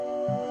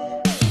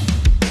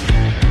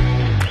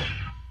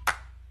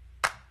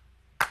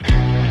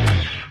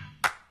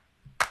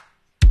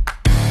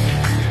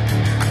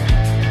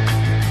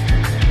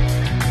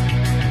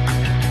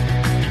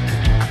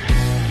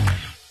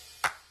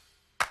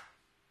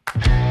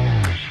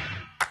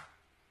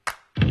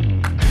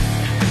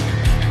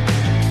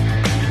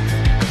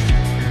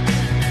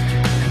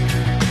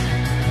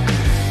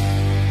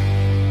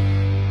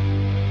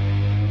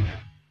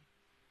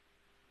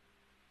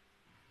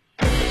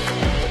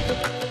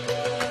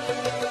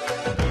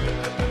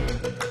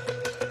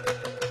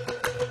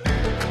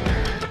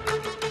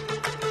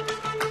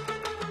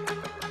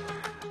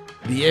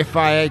The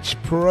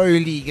FIH Pro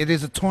League. It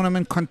is a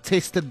tournament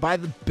contested by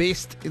the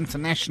best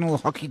international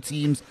hockey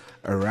teams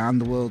around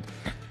the world.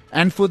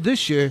 And for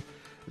this year,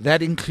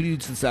 that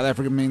includes the South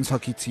African men's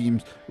hockey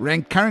teams,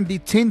 ranked currently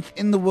 10th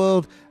in the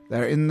world.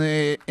 They're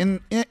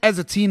as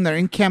a team, they're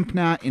in camp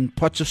now in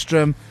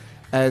Potchefstroom,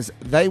 as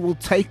they will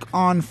take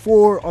on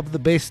 4 of the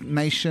best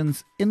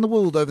nations in the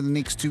world over the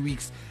next 2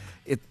 weeks.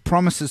 It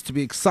promises to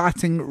be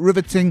exciting,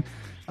 riveting.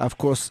 Of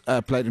course,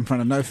 played in front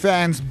of no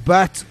fans,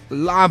 but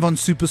live on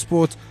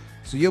SuperSport,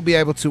 so you'll be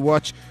able to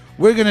watch.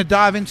 We're going to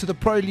dive into the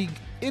Pro League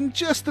in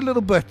just a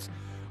little bit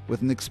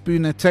with Nick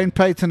Spooner, Tane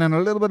Payton, and a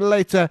little bit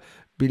later,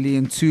 Billy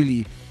and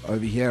Thuli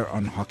over here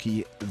on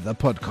Hockey the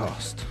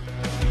Podcast.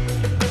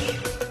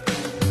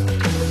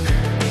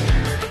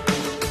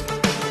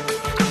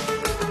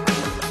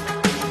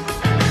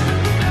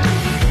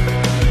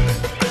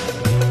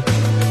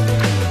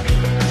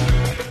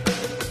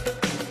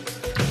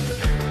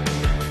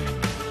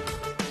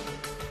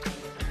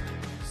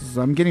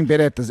 So I'm getting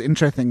better at this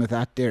intro thing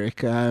without Derek.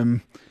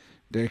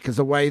 Derek is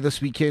away this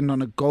weekend on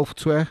a golf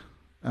tour.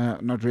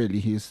 Not really.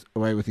 He's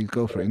away with his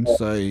girlfriend,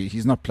 so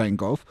he's not playing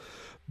golf.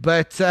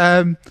 But,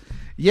 as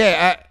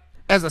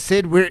I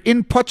said, we're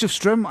in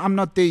Potchefstroom. I'm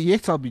not there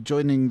yet. I'll be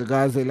joining the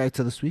guys there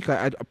later this week.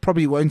 I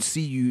probably won't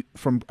see you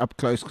from up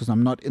close because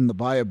I'm not in the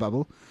bio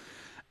bubble.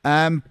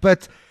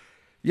 But,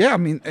 yeah, I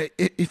mean,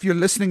 if you're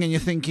listening and you're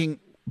thinking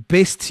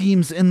best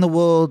teams in the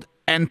world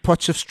and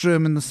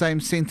Potchefstroom in the same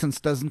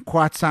sentence doesn't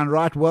quite sound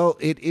right, well,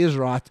 it is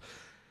right.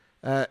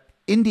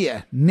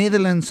 India,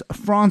 Netherlands,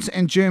 France,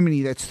 and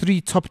Germany. That's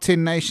 3 top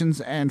 10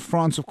 nations, and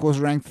France, of course,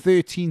 ranked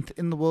 13th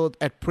in the world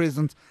at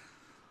present.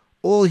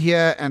 All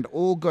here and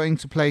all going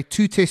to play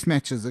 2 test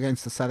matches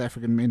against the South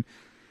African men.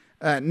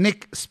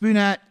 Nick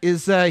Spooner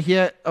is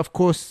here, of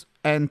course,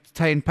 and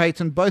Tane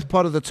Payton, both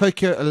part of the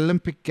Tokyo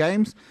Olympic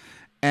Games,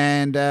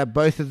 and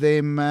both of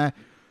them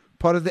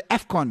part of the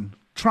AFCON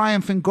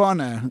triumph in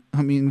Ghana.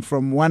 I mean,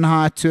 from one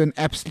high to an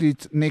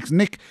absolute next.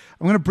 Nick,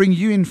 I'm going to bring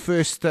you in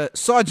first.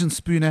 Sergeant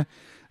Spooner,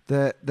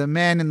 the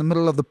man in the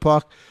middle of the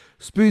park.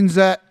 Spoons,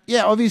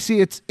 obviously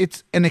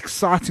it's an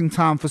exciting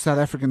time for South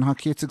African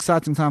hockey. It's an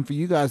exciting time for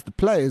you guys, the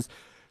players,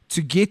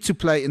 to get to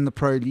play in the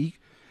Pro League.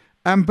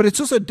 But it's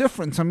also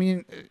different. I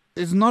mean,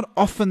 it's not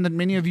often that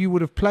many of you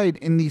would have played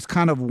in these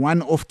kind of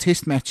one-off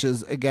test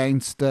matches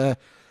against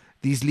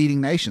these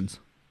leading nations.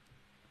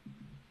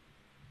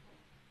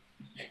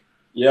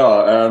 Yeah,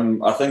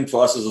 I think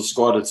for us as a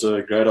squad, it's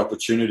a great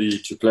opportunity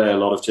to play a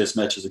lot of test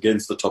matches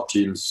against the top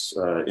teams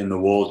in the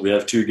world. We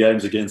have 2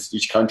 games against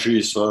each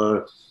country,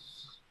 so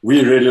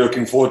we're really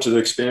looking forward to the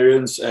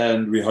experience,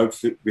 and we're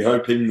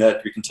hoping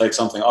that we can take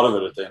something out of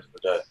it at the end of the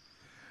day.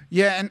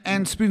 Yeah,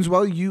 and Spoons,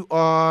 while you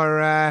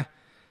are,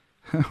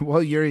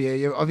 you're here,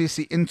 you're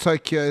obviously in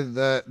Tokyo,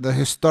 the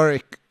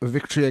historic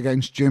victory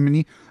against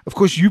Germany. Of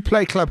course, you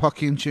play club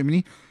hockey in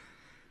Germany.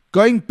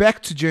 Going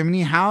back to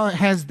Germany, how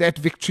has that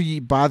victory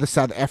by the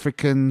South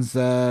Africans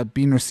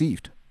been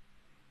received?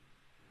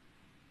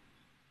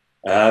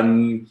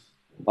 I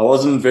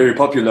wasn't very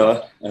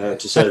popular, to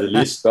say the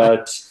least,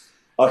 but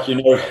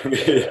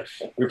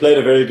we played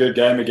a very good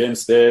game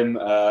against them.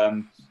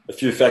 A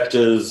few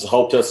factors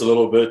helped us a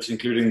little bit,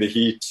 including the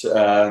heat.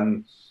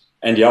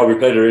 We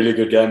played a really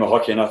good game of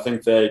hockey, and I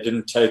think they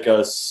didn't take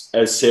us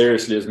as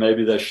seriously as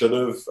maybe they should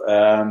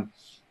have.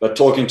 But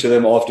talking to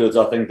them afterwards,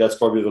 I think that's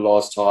probably the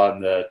last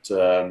time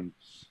that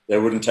they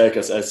wouldn't take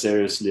us as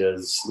seriously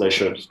as they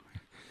should.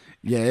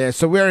 Yeah.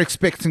 So we're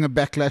expecting a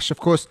backlash. Of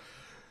course,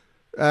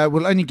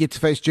 we'll only get to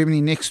face Germany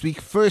next week.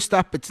 First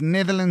up, it's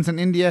Netherlands and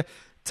India.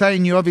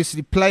 Tane, you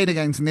obviously played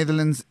against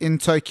Netherlands in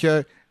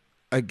Tokyo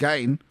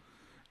again.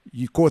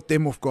 You caught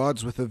them off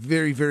guards with a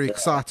very, very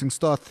exciting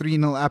start,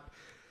 3-0 up.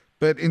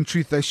 But in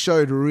truth, they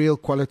showed real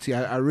quality.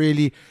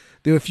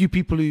 There were a few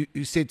people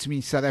who said to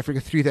me, South Africa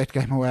threw that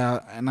game away.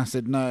 And I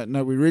said, no,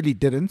 we really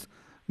didn't.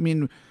 I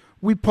mean,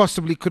 we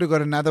possibly could have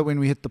got another when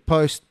we hit the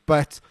post,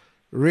 but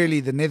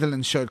really the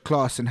Netherlands showed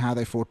class in how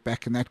they fought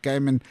back in that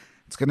game. And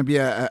it's going to be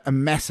a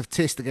massive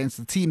test against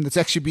the team that's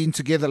actually been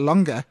together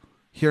longer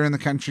here in the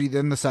country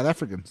than the South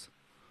Africans.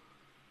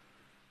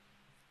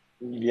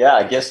 Yeah,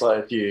 I guess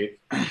if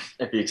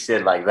you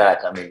said like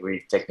that, I mean,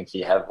 we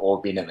technically have all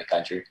been in the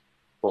country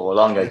for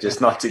longer,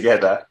 just not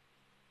together.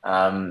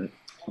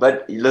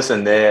 But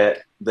listen,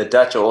 the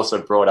Dutch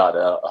also brought out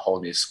a whole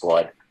new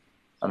squad.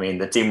 I mean,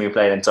 the team we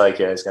played in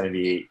Tokyo is going to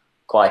be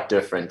quite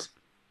different.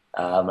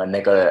 And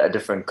they got a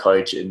different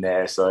coach in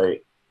there, so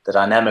the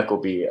dynamic will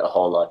be a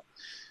whole lot.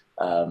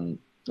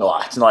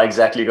 It's not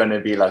exactly going to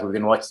be like we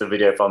can watch the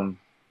video from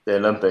the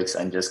Olympics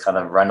and just kind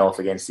of run off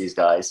against these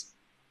guys.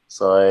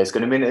 So it's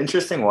going to be an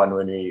interesting one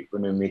when we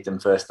meet them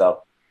first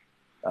up.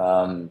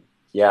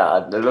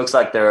 It looks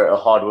like they're a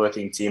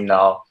hard-working team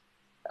now.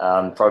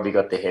 Probably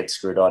got their head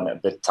screwed on a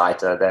bit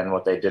tighter than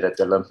what they did at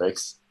the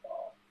Olympics.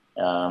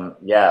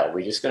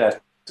 We're just going to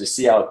have to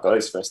see how it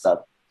goes first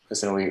up.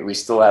 Listen, we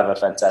still have a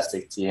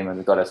fantastic team, and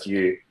we've got a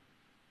few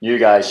new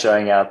guys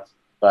showing up.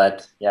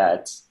 But,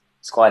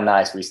 it's quite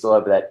nice. We still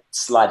have that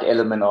slight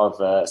element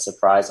of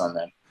surprise on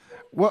them.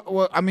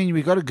 Well, I mean,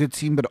 we got a good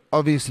team, but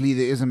obviously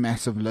there is a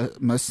massive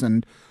miss,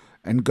 and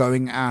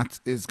going out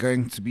is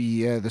going to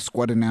be the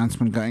squad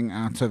announcement going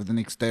out over the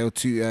next day or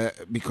two,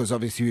 because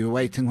obviously we were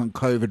waiting on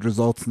COVID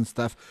results and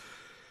stuff.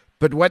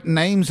 But what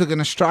names are going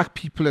to strike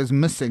people as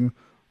missing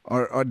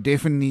are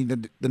definitely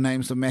the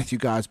names of Matthew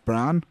Guys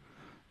Brown,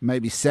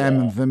 maybe Sam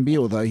and Vimby,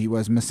 although he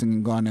was missing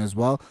in Ghana as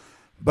well.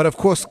 But of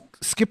course,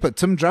 skipper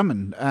Tim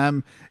Drummond.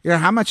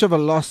 How much of a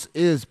loss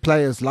is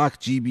players like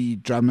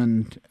GB,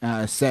 Drummond,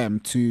 Sam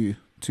to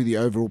the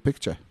overall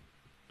picture?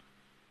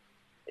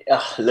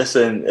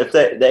 Listen, if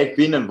they've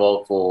been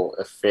involved for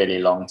a fairly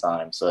long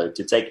time, so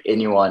to take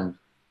anyone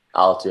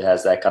out who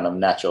has that kind of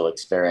natural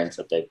experience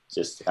that they've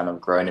just kind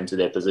of grown into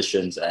their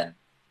positions and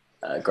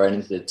grown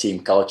into the team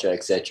culture,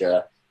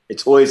 etc.,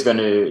 it's always going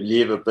to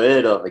leave a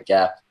bit of a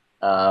gap.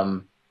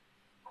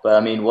 But I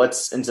mean,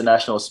 what's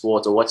international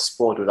sport, or what's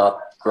sport without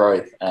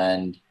growth?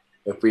 And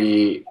if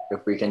we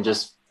can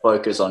just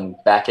focus on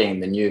backing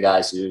the new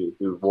guys who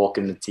walk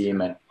in the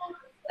team and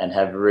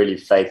have really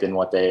faith in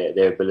what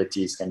their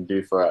abilities can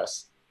do for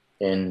us.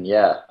 And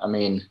yeah, I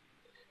mean,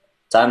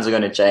 times are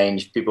going to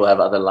change. People have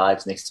other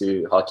lives next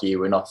to hockey.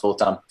 We're not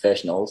full-time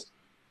professionals.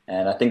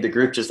 And I think the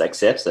group just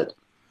accepts it.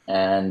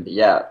 And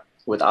yeah,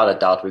 without a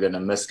doubt, we're going to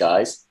miss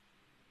guys.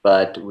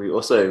 But we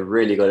also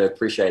really got to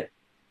appreciate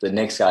the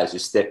next guys who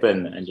step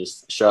in and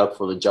just show up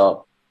for the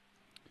job.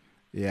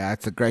 Yeah,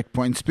 that's a great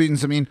point.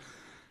 Spoons, I mean,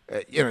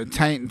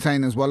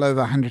 Tane is well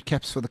over 100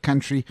 caps for the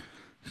country.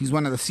 He's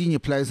one of the senior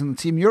players in the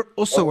team. You're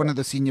also one of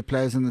the senior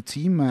players in the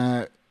team,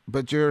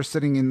 but you're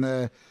sitting in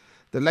the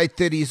late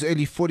 30s,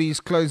 early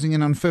 40s, closing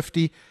in on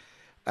 50.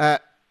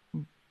 But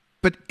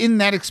in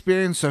that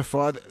experience so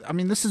far, I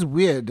mean, this is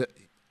weird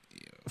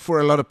for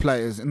a lot of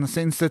players in the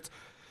sense that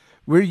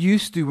we're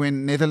used to,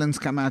 when Netherlands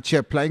come out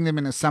here, playing them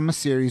in a summer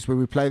series where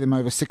we play them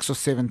over 6 or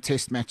 7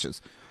 test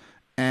matches.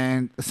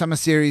 And the summer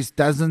series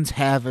doesn't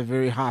have a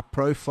very high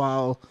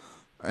profile.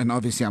 And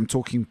obviously I'm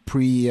talking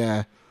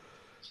pre-COVID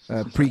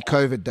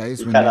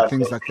days when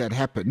things like that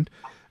happened.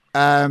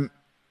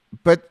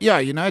 But yeah,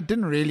 it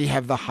didn't really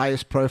have the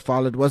highest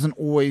profile. It wasn't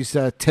always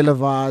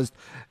televised.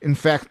 In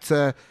fact,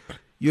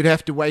 you'd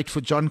have to wait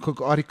for John Cook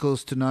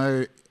articles to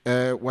know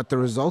what the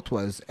result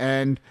was.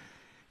 And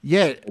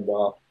yeah,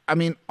 I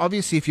mean,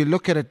 obviously, if you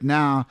look at it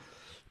now,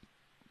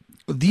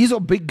 these are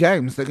big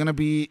games. They're going to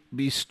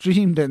be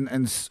streamed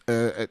and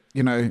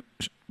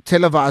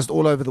televised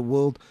all over the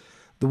world.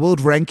 The world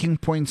ranking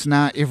points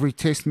now, every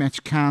test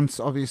match counts.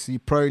 Obviously,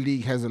 Pro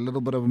League has a little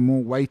bit of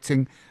more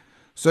weighting.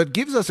 So it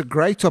gives us a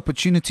great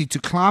opportunity to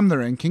climb the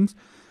rankings.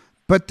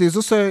 But there's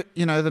also,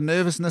 the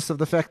nervousness of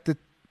the fact that,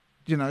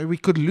 we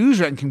could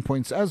lose ranking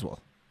points as well.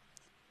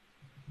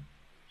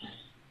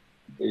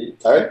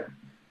 Sorry?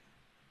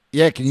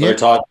 Yeah, can you?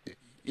 Sorry,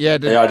 Yeah,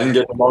 I didn't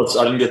get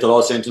the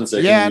last sentence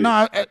there. Yeah,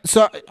 no.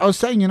 So I was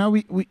saying,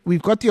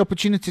 we've got the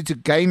opportunity to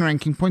gain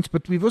ranking points,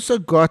 but we've also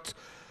got,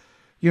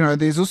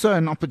 there's also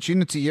an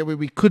opportunity here where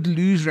we could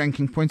lose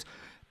ranking points.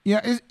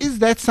 Is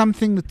that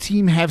something the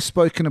team have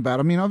spoken about?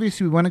 I mean,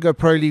 obviously we want to go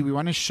Pro League. We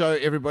want to show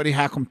everybody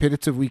how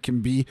competitive we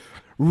can be.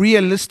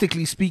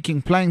 Realistically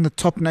speaking, playing the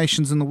top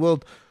nations in the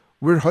world,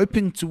 we're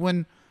hoping to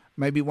win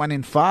maybe 1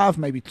 in 5,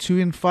 maybe 2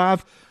 in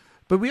 5,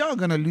 but we are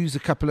going to lose a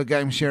couple of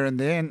games here and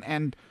there,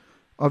 and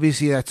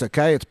obviously that's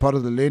okay. It's part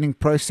of the learning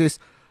process.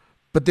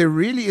 But there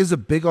really is a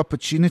big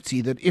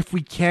opportunity that if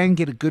we can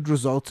get a good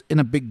result in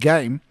a big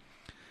game,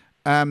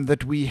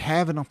 that we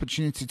have an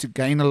opportunity to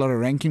gain a lot of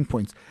ranking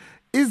points.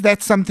 Is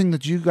that something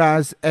that you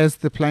guys as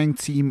the playing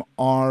team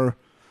are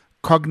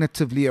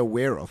cognitively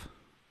aware of?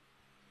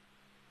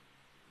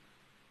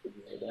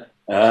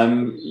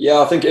 Yeah,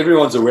 I think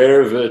everyone's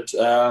aware of it.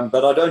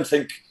 But I don't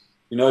think,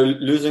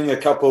 losing a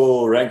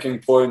couple ranking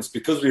points,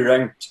 because we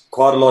ranked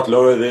quite a lot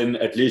lower than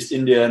at least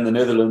India and the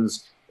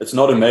Netherlands, it's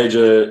not a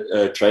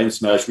major train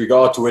smash. We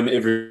go out to win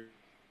every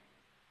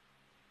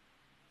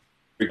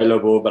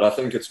available, but I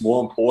think it's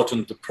more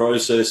important the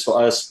process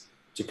for us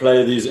to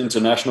play these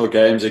international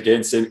games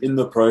against them in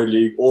the Pro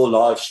League or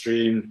live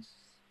stream,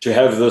 to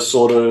have this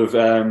sort of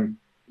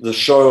the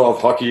show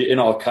of hockey in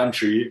our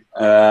country,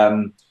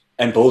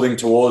 and building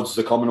towards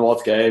the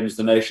Commonwealth Games,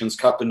 the Nations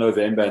Cup in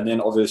November, and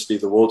then obviously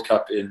the World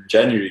Cup in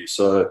January.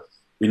 So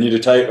we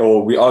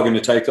are going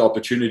to take the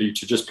opportunity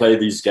to just play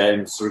these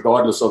games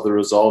regardless of the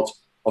result.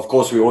 Of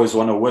course, we always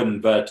want to win,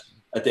 but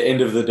at the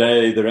end of the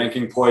day, the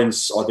ranking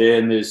points are there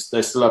and they're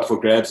still up for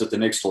grabs at the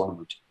next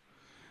tournament.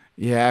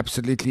 Yeah,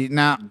 absolutely.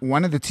 Now,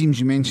 one of the teams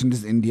you mentioned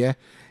is India.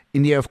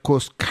 India, of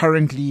course,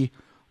 currently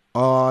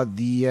are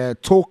the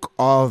talk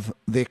of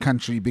their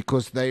country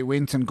because they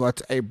went and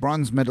got a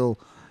bronze medal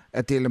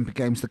at the Olympic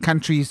Games. The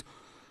country's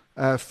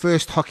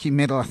first hockey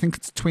medal, I think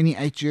it's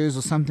 28 years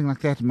or something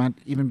like that. It might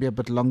even be a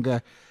bit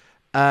longer.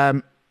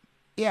 There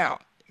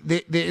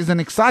is an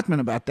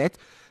excitement about that.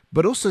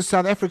 But also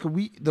South Africa,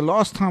 the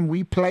last time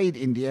we played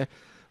India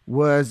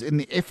was in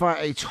the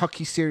FIH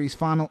Hockey Series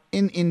final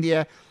in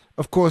India.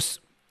 Of course,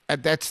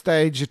 at that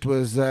stage, it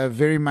was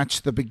very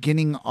much the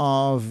beginning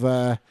of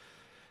the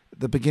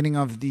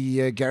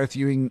Gareth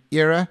Ewing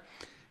era.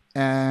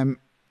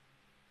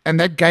 and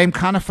that game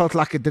kind of felt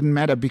like it didn't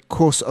matter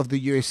because of the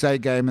USA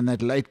game and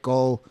that late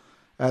goal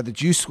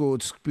that you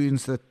scored,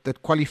 Spoons,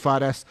 that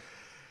qualified us.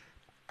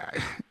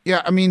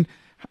 Yeah, I mean,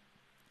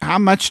 how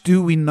much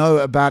do we know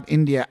about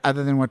India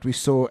other than what we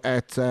saw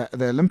at the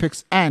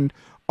Olympics? And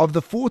of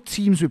the 4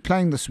 teams we're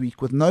playing this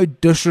week, with no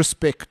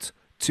disrespect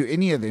to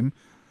any of them,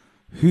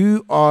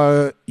 who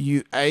are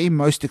you, A,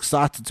 most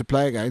excited to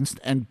play against,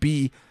 and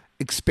B,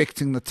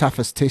 expecting the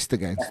toughest test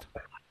against?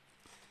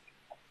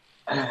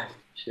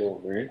 Sure,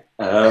 Bruce.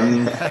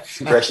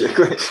 Pressure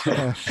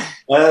question.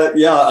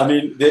 Yeah, I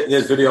mean,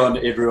 there's video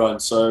on everyone,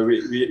 so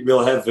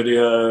we'll have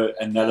video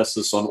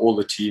analysis on all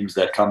the teams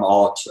that come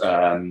out.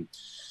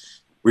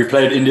 We've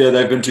played India.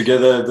 They've been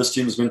together. This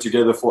team's been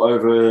together for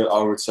over,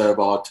 I would say,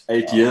 about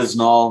 8 years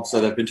now. So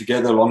they've been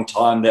together a long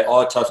time. They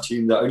are a tough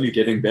team. They're only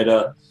getting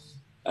better.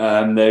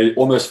 They're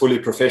almost fully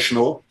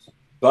professional.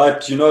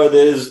 But, you know,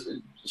 there's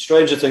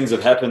stranger things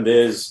have happened.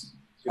 There's,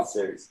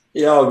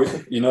 yeah,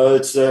 you know,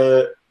 it's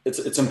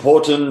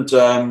important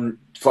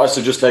for us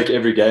to just take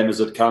every game as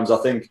it comes. I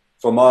think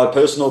from my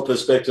personal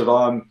perspective,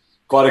 I'm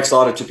quite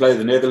excited to play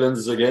the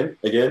Netherlands again.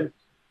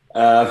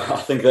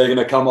 I think they're going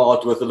to come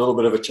out with a little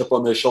bit of a chip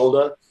on their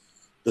shoulder,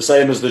 the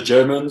same as the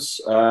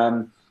Germans.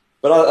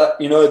 But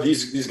you know,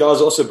 these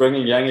guys are also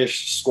bringing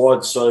youngish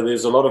squads, so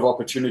there's a lot of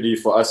opportunity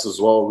for us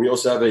as well. We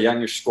also have a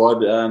youngish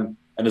squad, and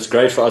it's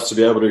great for us to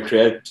be able to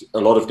create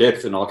a lot of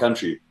depth in our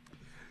country.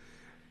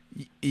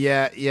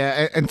 Yeah.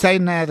 And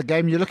Tane, the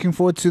game you're looking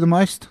forward to the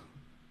most?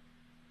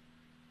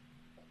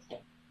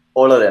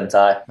 All of them,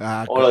 Ty.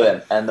 All of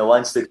them. And the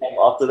ones to come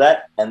after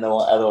that, and the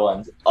other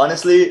ones.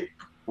 Honestly,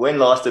 when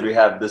last did we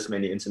have this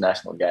many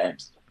international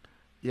games?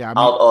 Yeah,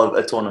 out of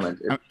a tournament?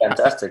 It's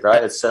fantastic,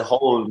 right? It's a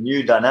whole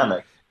new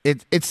dynamic.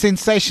 It's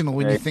sensational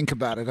when you think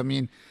about it. I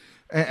mean,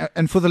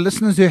 and for the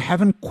listeners who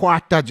haven't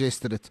quite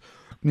digested it,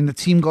 I mean, the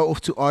team go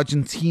off to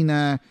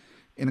Argentina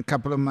in a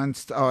couple of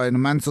months, or in a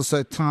month or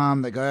so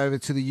time. They go over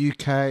to the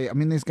UK. I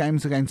mean, there's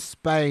games against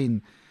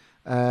Spain,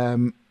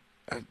 Argentina.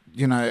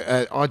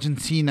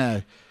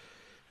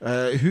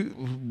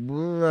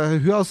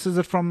 Who else is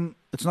it from?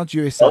 It's not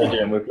USA.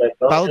 Belgium. We played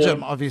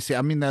Belgium, obviously.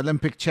 I mean, the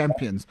Olympic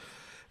champions.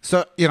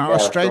 So, you know,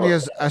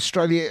 Australia's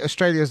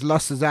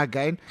loss is our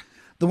gain.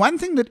 The one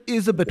thing that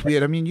is a bit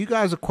weird, I mean, you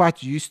guys are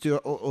quite used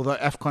to, although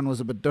AFCON was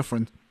a bit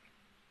different,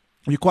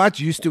 you're quite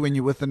used to when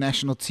you're with the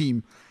national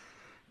team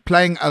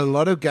playing a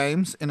lot of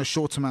games in a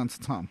short amount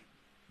of time.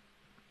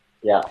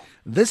 Yeah.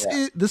 This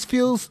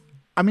feels,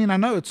 I mean, I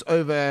know it's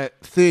over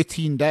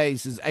 13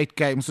 days, is 8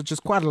 games, which is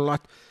quite a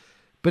lot,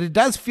 but it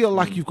does feel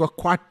like you've got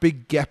quite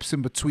big gaps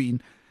in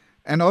between.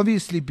 And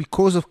obviously,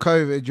 because of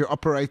COVID, you're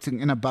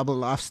operating in a bubble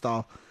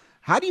lifestyle.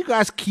 How do you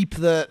guys keep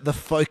the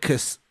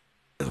focus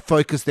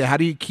there? How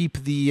do you keep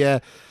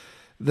the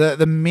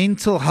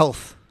mental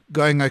health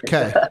going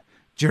okay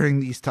during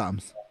these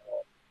times?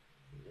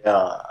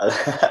 Yeah.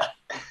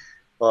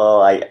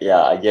 Well,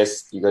 I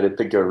guess you got to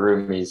pick your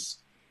roomies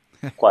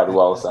quite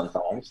well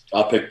sometimes.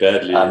 I picked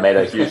badly. I made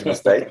a huge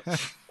mistake.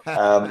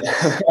 But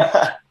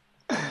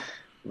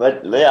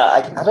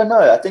yeah, I don't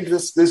know. I think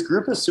this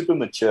group is super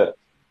mature,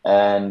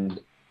 and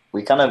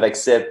we kind of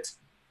accept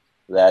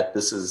that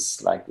this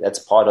is like, that's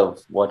part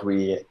of what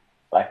we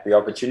like. The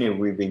opportunity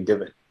we've been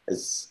given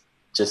is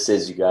just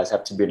says you guys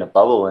have to be in a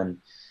bubble and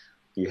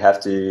you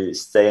have to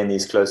stay in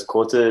these close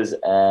quarters,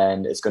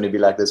 and it's going to be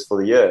like this for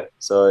the year.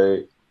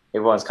 So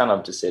everyone's kind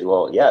of just said,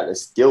 well, yeah,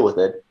 let's deal with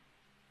it.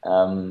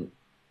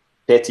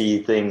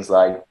 Petty things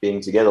like being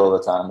together all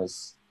the time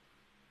it's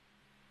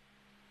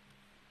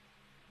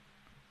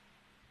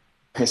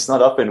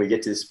not often we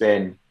get to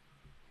spend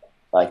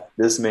like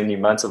this many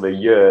months of a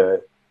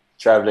year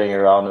traveling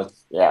around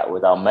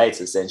with our mates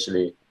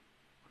essentially,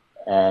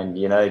 and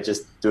you know,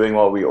 just doing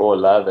what we all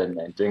love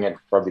and doing it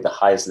probably the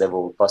highest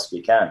level we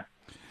possibly can.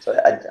 So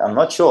I'm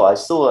not sure. I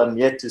still am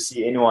yet to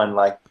see anyone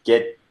like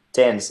get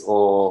tense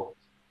or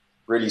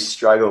really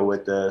struggle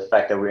with the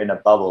fact that we're in a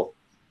bubble.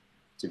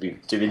 To be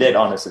dead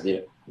honest with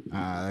you.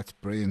 That's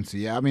brilliant. So,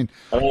 yeah, I mean,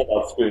 I don't know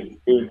about Spoon.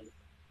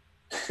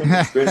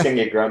 Spoon can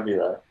get grumpy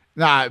though.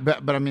 Nah,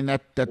 but I mean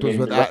that was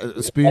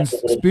without Spoons.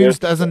 Spoons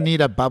doesn't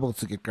need a bubble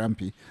to get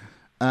grumpy.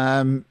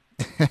 Shots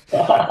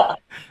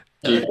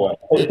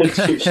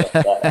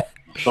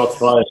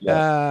fired.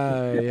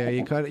 Yeah,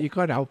 you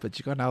can't help it.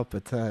 You can't help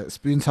it.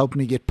 Spoons helped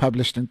me get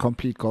published in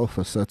Complete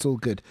Golfer, so it's all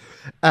good.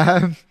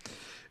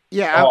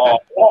 Yeah.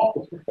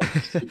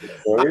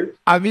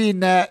 I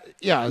mean,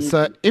 yeah.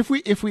 So if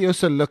we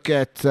also look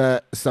at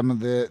some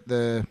of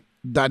the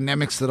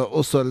dynamics that are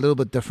also a little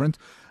bit different.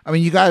 I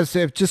mean, you guys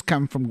have just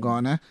come from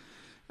Ghana.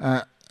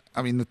 I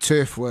mean, the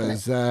turf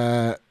was,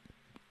 let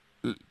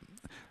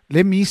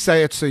me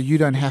say it so you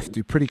don't have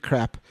to, pretty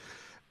crap.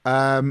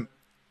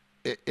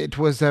 It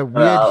was a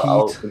weird heat.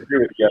 I'll agree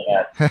with you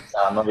on that.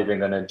 I'm not even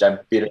going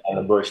to beat it on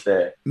the bush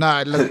there.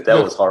 No,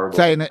 that was horrible.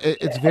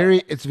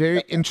 It's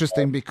very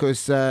interesting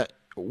because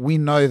we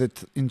know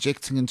that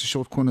injecting into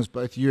short corners,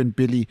 both you and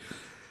Billy,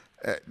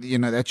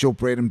 that's your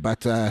bread and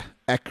butter,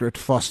 accurate,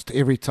 fast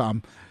every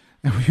time.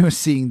 And we were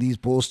seeing these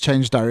balls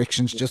change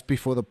directions just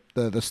before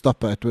the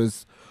stopper. It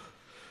was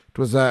it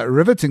was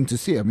riveting to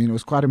see. I mean, it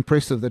was quite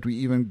impressive that we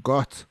even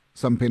got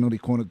some penalty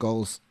corner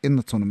goals in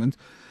the tournament.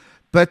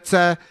 But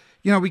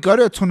we go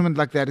to a tournament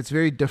like that. It's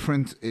very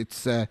different.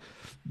 It's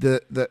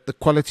the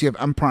quality of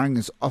umpiring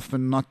is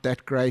often not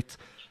that great.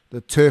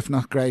 The turf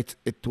not great.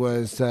 It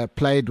was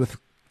played with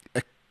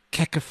a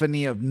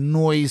cacophony of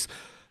noise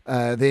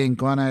there in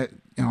Ghana.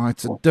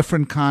 It's a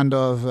different kind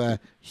of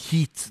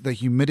heat, the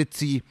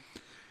humidity.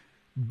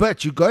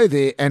 But you go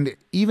there, and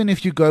even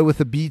if you go with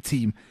a B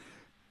team,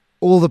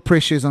 all the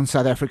pressure is on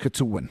South Africa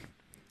to win.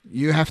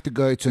 You have to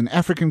go to an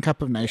African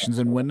Cup of Nations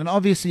and win. And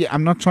obviously,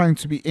 I'm not trying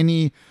to be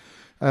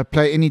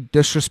play any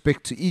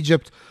disrespect to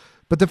Egypt,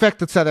 but the fact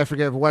that South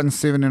Africa have won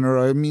 7 in a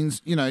row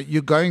means,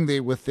 you're going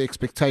there with the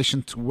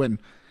expectation to win.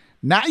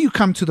 Now you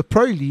come to the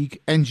Pro League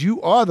and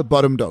you are the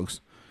bottom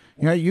dogs.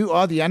 You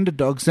are the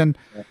underdogs. And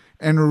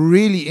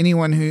really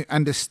anyone who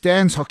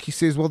understands hockey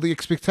says, well, the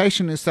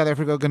expectation is South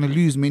Africa are going to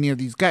lose many of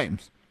these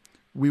games.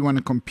 We want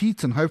to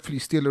compete and hopefully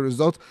steal a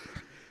result.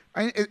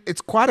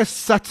 It's quite a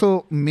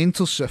subtle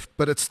mental shift,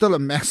 but it's still a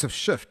massive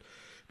shift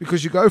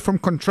because you go from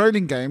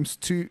controlling games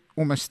to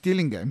almost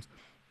stealing games.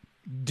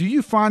 Do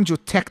you find your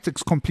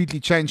tactics completely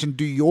change, and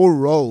do your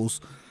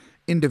roles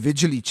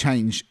individually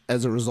change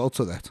as a result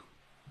of that?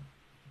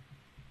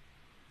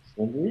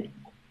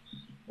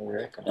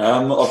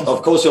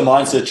 Of course, your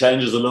mindset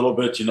changes a little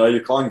bit.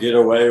 You can't get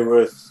away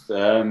with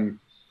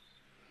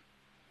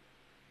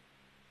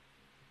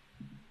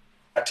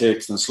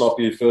tactics and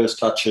sloppy first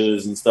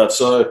touches and stuff.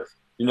 So,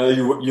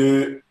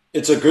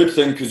 it's a good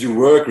thing because you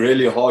work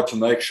really hard to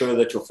make sure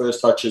that your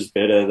first touch is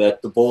better,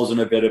 that the ball's in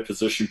a better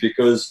position.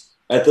 Because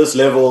at this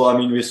level, I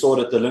mean, we saw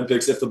it at the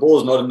Olympics. If the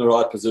ball's not in the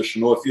right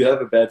position, or if you have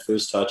a bad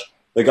first touch,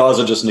 the guys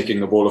are just nicking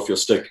the ball off your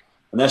stick,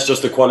 and that's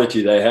just the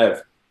quality they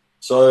have.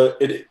 So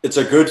it's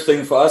a good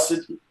thing for us.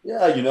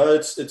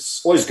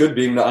 It's always good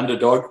being the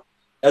underdog.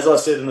 As I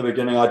said in the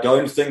beginning, I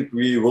don't think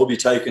we will be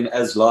taken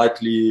as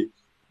lightly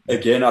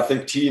again. I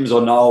think teams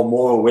are now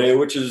more aware,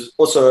 which is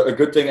also a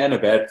good thing and a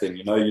bad thing.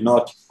 You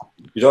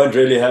don't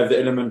really have the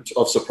element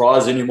of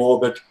surprise anymore,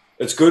 but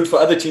it's good for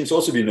other teams to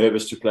also be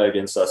nervous to play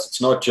against us.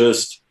 It's not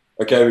just,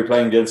 okay, we're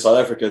playing against South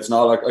Africa. It's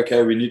now like,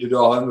 okay, we need to do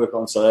our homework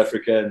on South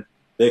Africa and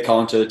their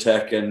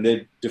counter-attack and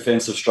their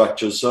defensive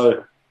structures.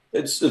 So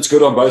it's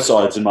good on both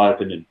sides, in my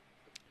opinion.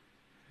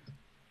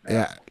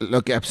 Yeah,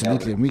 look,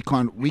 absolutely. And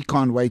we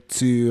can't wait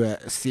to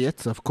see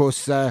it. Of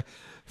course,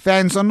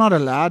 fans are not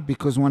allowed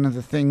because one of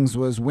the things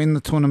was when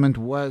the tournament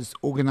was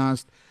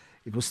organized,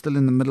 it was still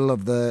in the middle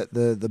of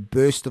the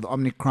burst of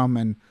Omicron,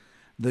 and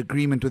the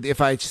agreement with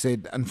FIH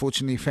said,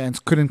 unfortunately, fans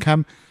couldn't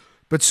come.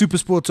 But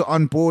SuperSport are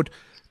on board.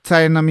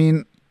 Tayan, I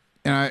mean,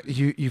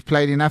 you've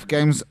played enough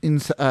games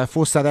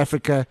for South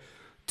Africa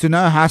to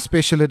know how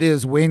special it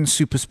is when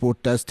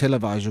SuperSport does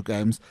televise your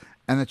games,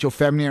 and that your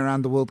family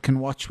around the world can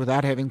watch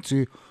without having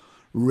to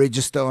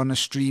register on a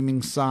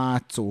streaming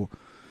site or,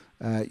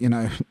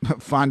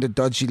 find a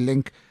dodgy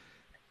link.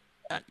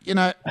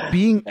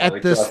 Being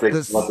at this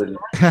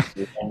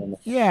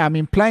yeah, I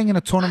mean, playing in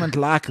a tournament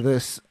like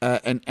this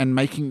and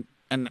making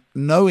and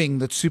knowing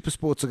that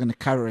SuperSports are going to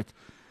cover it.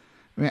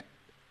 I mean,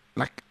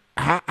 like,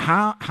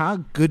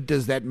 how good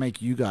does that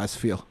make you guys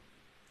feel?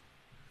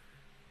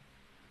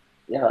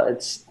 Yeah,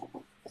 it's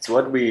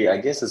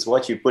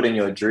what you put in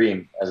your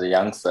dream as a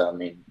youngster. I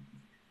mean,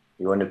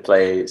 you want to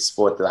play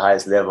sport at the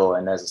highest level,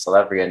 and as a South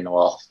African,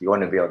 well, you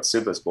want to be on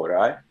SuperSport,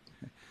 right?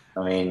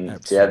 I mean,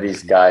 absolutely. To have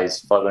these guys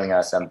following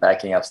us and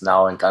backing us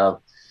now, and kind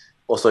of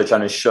also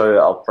trying to show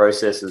our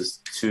processes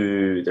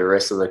to the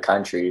rest of the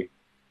country,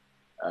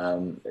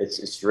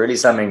 it's really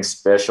something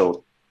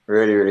special,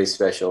 really, really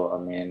special. I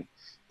mean,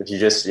 if you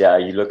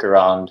look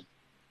around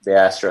the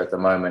Astro at the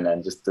moment,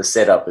 and just the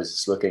setup is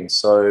just looking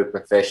so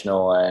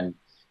professional, and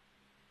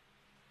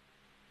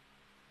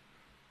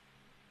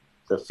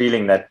the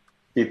feeling that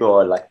people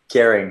are like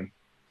caring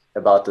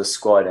about the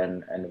squad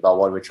and about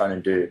what we're trying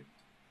to do.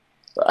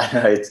 So I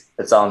know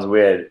it sounds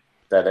weird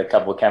that a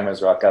couple of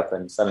cameras rock up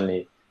and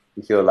suddenly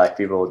you feel like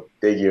people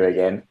dig you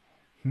again,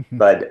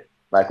 but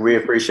like we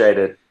appreciate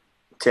it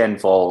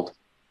tenfold,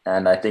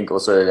 and I think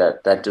also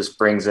that just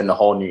brings in a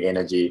whole new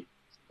energy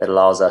that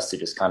allows us to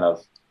just kind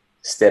of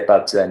step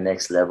up to that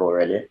next level,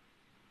 really.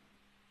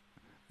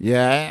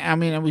 Yeah, I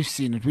mean, we've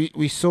seen it.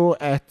 We saw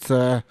at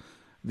the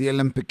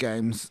Olympic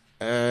Games,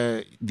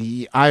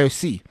 the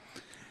IOC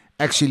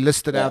actually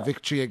listed our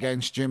victory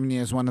against Germany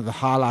as one of the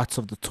highlights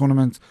of the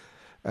tournament.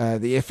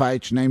 The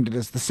FIH named it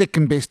as the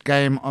second best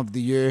game of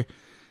the year.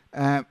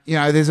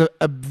 There's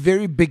a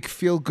very big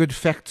feel-good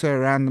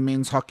factor around the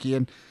men's hockey.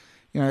 And,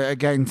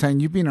 again, Tane,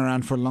 you've been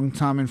around for a long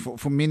time, and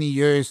for many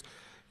years,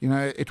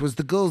 it was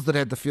the girls that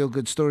had the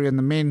feel-good story and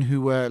the men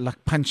who were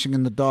like punching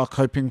in the dark,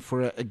 hoping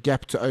for a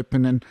gap to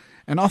open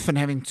and often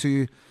having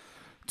to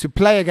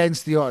play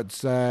against the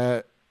odds.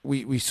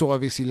 We saw,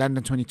 obviously,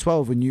 London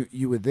 2012 when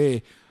you were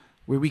there,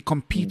 where we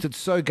competed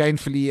so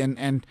gainfully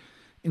and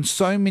in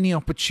so many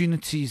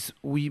opportunities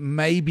we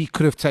maybe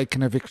could have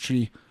taken a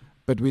victory,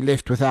 but we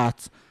left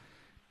without.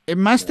 It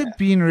must have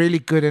been really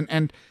good.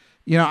 And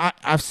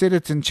I've said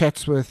it in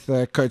chats with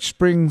Coach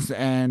Springs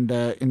and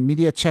in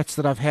media chats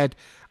that I've had.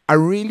 I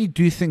really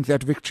do think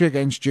that victory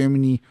against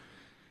Germany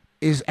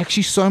is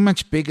actually so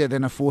much bigger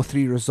than a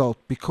 4-3 result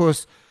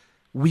because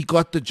we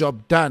got the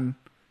job done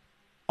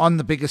on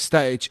the biggest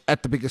stage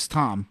at the biggest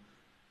time.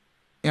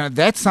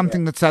 That's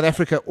something that South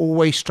Africa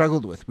always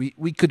struggled with.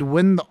 We could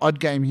win the odd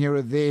game here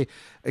or there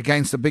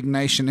against a big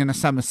nation in a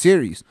summer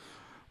series,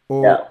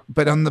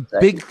 but on the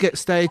big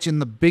stage in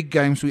the big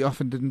games, we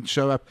often didn't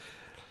show up.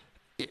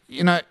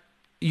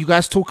 You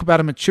guys talk about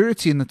a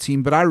maturity in the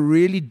team, but I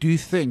really do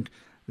think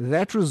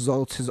that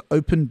result has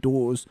opened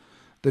doors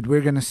that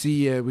we're going to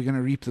see, we're going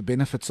to reap the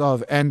benefits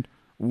of, and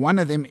one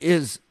of them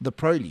is the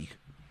Pro League.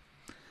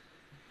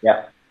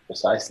 Yeah,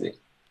 precisely.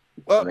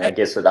 Well, I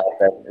guess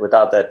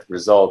without that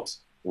result,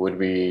 would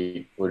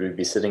we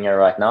be sitting here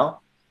right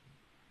now?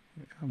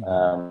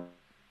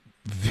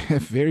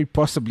 Very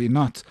possibly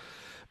not.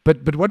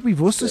 But what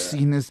we've also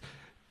seen is,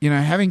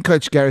 having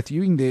Coach Gareth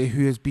Ewing there,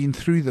 who has been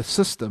through the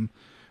system,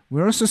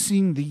 we're also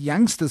seeing the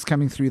youngsters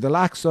coming through, the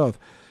likes of,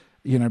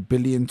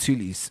 Billy and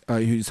Tulis,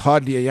 who's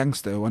hardly a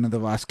youngster, one of the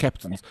vice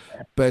captains,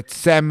 but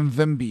Sam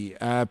Mvimbi,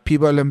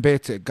 Pibo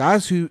Lambete,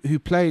 guys who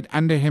played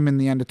under him in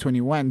the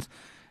under-21s,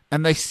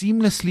 and they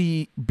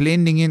seamlessly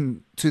blending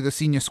in to the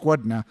senior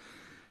squad now.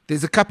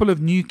 There's a couple of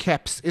new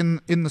caps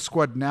in the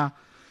squad now.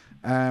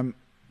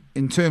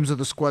 In terms of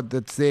the squad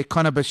that's there,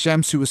 Connor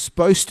Bashams, who was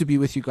supposed to be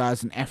with you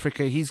guys in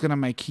Africa, he's going to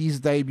make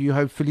his debut,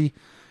 hopefully.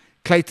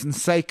 Clayton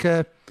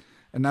Saker,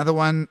 another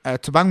one.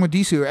 Tabang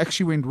Modiso, who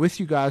actually went with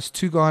you guys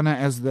to Ghana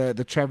as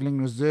the travelling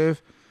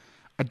reserve.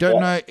 I don't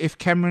know if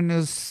Cameron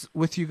is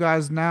with you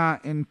guys now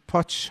in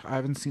Poch. I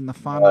haven't seen the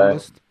final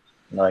list.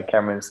 No,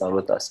 Cameron's not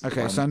with us.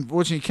 Okay, so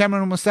unfortunately,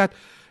 Cameron almost that.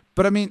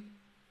 But I mean,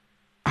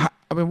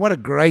 what a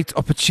great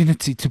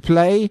opportunity to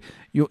play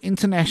your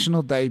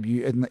international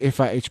debut in the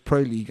FIH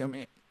Pro League. I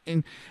mean,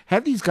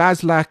 have you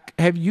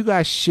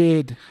guys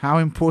shared how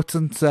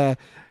important,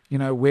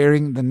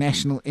 wearing the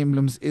national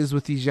emblems is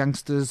with these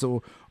youngsters,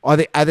 or are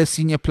there other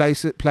senior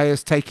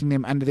players taking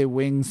them under their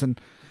wings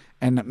and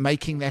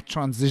making that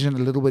transition a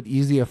little bit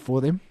easier for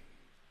them?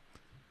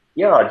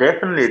 Yeah,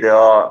 definitely there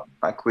are.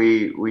 Like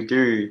we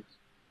do,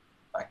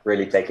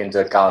 really take into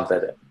account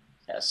that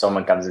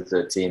someone comes into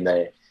the team,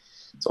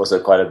 it's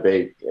also quite a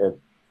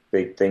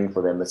big thing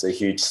for them. It's a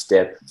huge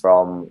step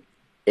from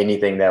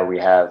anything that we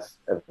have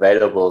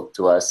available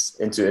to us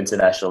into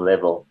international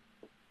level.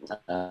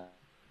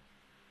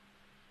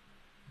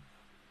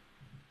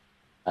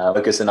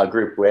 Focus in our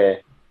group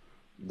where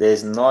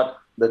there's not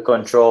the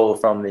control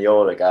from the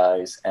older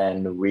guys,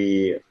 and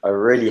we are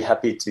really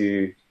happy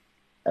to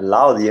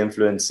allow the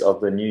influence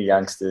of the new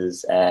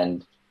youngsters,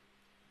 and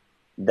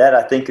that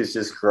I think is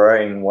just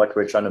growing what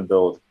we're trying to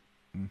build.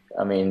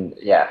 I mean,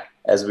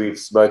 as we've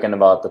spoken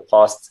about the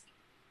past,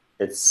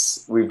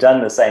 we've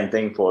done the same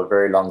thing for a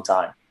very long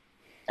time,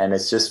 and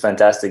it's just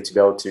fantastic to be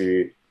able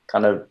to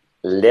kind of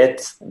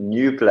let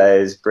new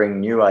players bring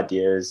new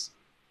ideas,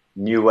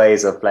 new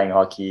ways of playing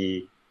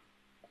hockey,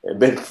 a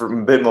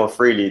bit more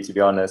freely, to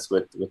be honest,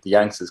 with the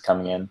youngsters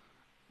coming in.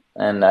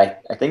 And I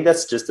think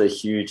that's just a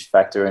huge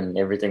factor in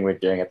everything we're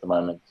doing at the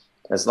moment.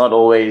 It's not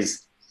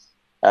always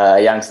a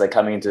youngster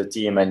coming into the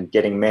team and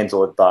getting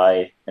mentored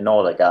by an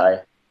older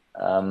guy.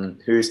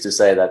 Who's to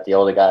say that the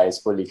older guy is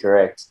fully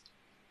correct?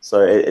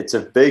 So it's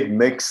a big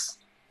mix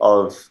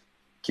of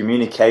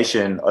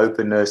communication,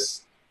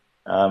 openness,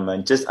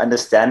 and just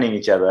understanding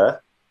each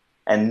other,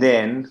 and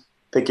then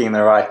picking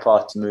the right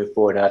path to move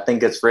forward. And I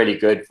think it's really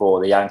good for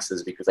the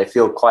youngsters because they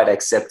feel quite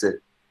accepted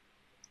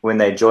when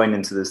they join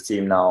into this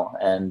team now.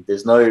 And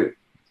there's no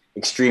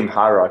extreme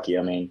hierarchy.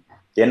 I mean,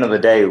 at the end of the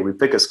day, we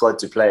pick a squad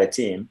to play a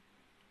team.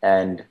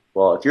 And,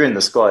 well, if you're in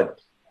the squad,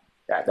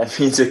 that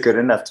means you're good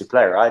enough to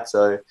play, right?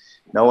 So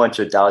no one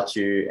should doubt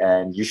you,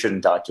 and you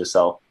shouldn't doubt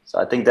yourself. So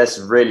I think that's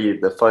really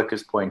the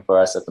focus point for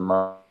us at the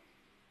moment.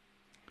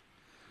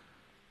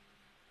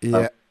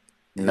 Yeah.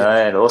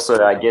 And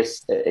also, I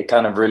guess it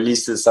kind of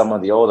releases some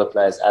of the older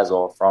players as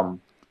well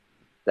from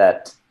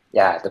that.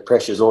 Yeah, the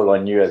pressure's all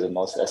on you as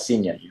a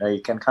senior.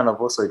 You can kind of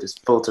also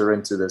just filter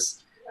into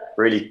this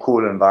really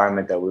cool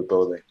environment that we're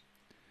building.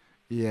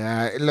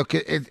 Yeah, look,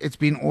 it's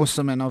been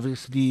awesome, and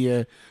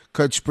obviously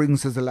Coach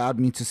Springs has allowed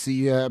me to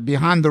see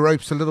behind the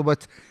ropes a little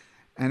bit,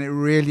 and it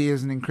really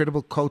is an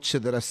incredible culture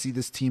that I see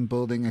this team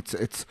building. It's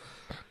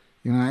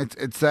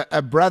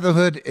a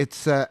brotherhood.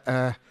 It's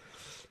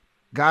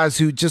guys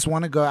who just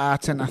want to go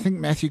out, and I think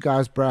Matthew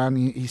Guys-Brown,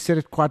 he said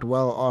it quite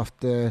well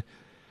after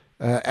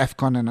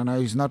AFCON, and I know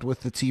he's not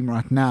with the team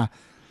right now,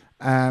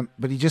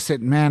 but he just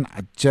said, man,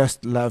 I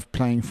just love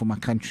playing for my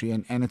country,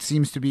 and it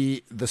seems to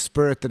be the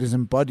spirit that is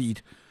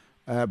embodied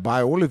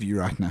by all of you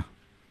right now.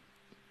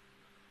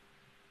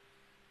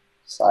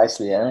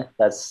 Precisely, yeah.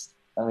 That's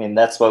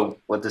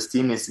what this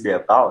team needs to be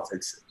about.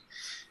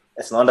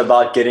 It's not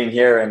about getting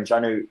here and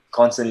trying to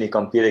constantly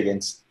compete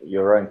against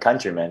your own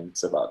countrymen.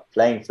 It's about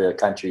playing for your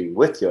country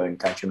with your own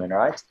countrymen,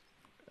 right?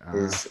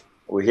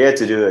 We're here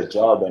to do a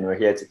job, and we're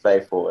here to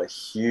play for a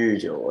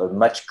huge or a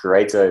much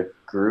greater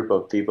group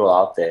of people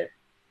out there.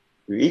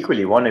 we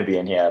equally want to be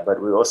in here,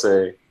 but we're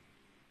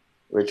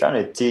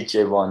trying to teach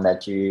everyone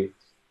that you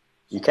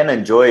can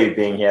enjoy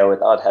being here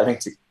without having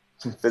to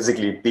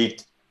physically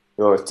beat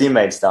your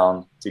teammates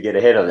down to get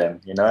ahead of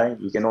them. You know,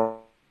 you can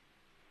all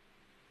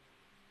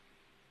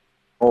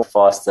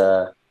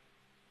faster,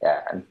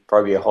 yeah, and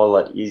probably a whole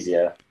lot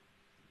easier.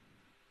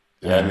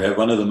 Yeah, and we have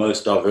one of the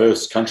most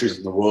diverse countries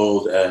in the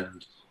world,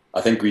 and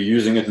I think we're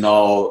using it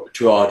now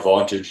to our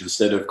advantage.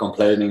 Instead of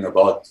complaining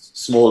about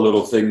small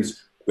little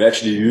things, we're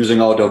actually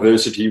using our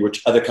diversity,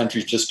 which other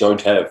countries just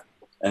don't have.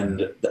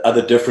 And the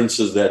other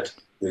differences that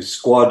the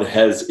squad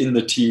has in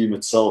the team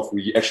itself,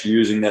 we're actually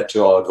using that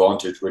to our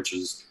advantage, which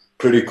is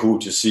pretty cool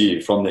to see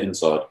from the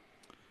inside.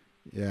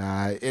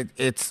 Yeah,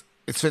 it's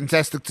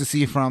fantastic to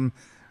see from,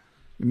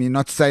 I mean,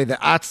 not to say the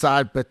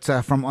outside, but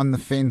from on the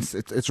fence.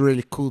 It's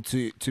really cool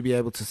to be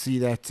able to see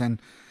that.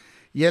 And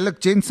yeah, look,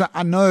 gents,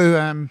 I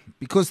know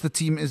because the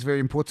team is very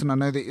important, I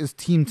know there is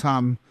team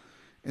time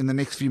in the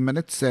next few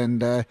minutes.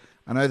 And I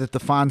know that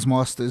the fines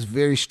master is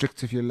very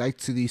strict if you're late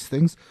to these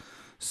things.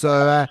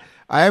 So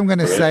I am going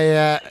to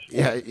say,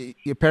 yeah,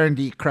 he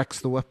apparently cracks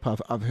the whip.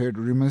 I've heard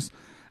rumors.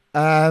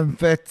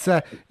 But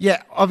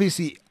yeah,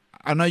 obviously,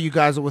 I know you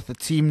guys are with the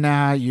team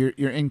now. You're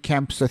in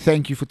camp, so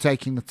thank you for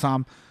taking the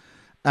time.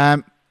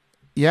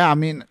 Yeah, I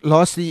mean,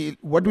 lastly,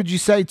 what would you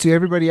say to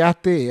everybody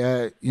out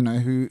there,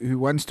 who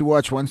wants to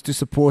watch, wants to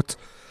support,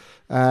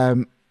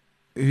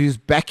 who's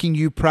backing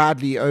you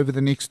proudly over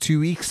the next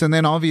 2 weeks, and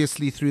then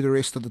obviously through the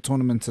rest of the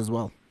tournament as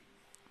well?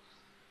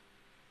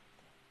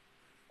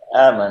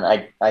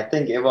 Man, I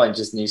think everyone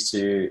just needs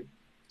to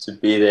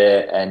be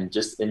there and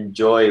just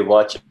enjoy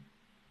watching.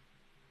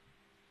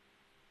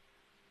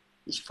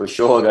 It's for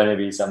sure going to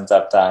be some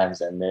tough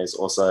times, and there's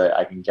also,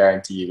 I can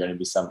guarantee you, going to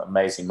be some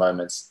amazing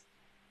moments.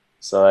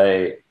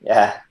 So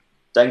yeah,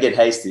 don't get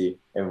hasty,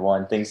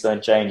 everyone. Things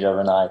don't change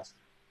overnight.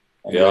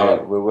 And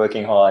Yeah, we're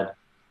working hard.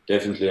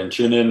 definitely. And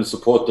tune in,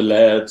 support the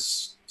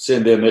lads,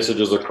 send their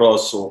messages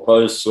across or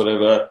posts,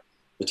 whatever.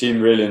 The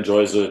team really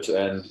enjoys it.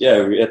 And yeah,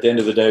 at the end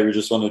of the day, we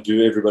just want to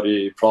do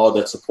everybody proud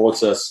that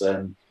supports us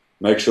and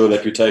make sure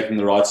that we're taking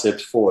the right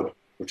steps forward,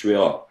 which we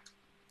are.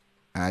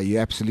 You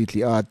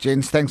absolutely are.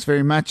 Gents, thanks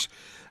very much.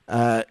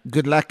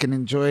 Good luck and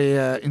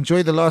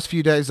enjoy the last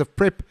few days of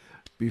prep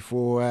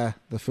before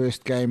the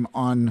first game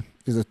on,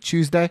 is it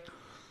Tuesday?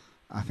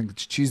 I think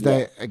it's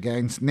Tuesday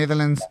against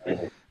Netherlands.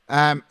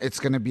 It's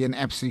going to be an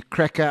absolute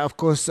cracker. Of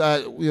course,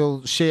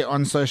 we'll share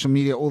on social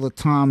media all the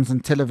times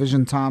and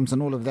television times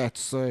and all of that,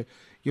 so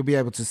you'll be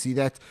able to see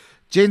that.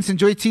 Gents,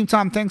 enjoy team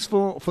time. Thanks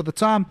for the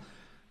time.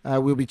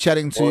 We'll be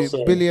chatting to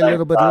Awesome. Billy a Thanks,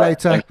 little bit bye.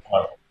 later.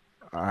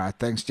 All right,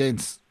 thanks,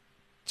 gents.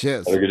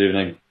 Cheers. Have a good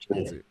evening.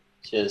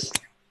 Cheers.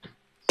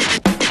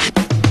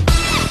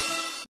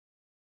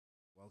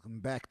 Welcome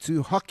back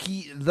to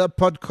Hockey, the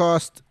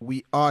podcast.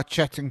 We are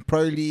chatting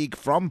Pro League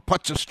from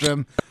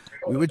Potchefstroom.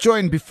 We were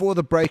joined before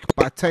the break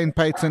by Tane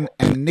Payton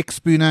and Nick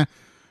Spooner.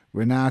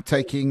 We're now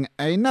taking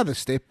another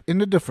step in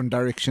a different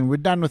direction. We're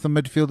done with the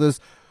midfielders.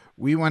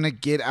 We want to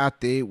get out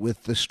there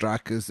with the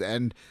strikers.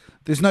 And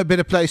there's no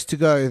better place to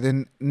go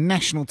than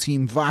national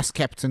team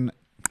vice-captain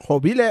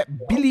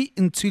Billy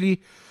Ntuli.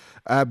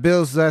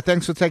 Bills,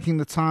 thanks for taking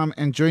the time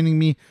and joining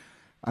me.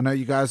 I know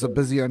you guys are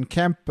busy on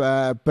camp,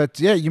 but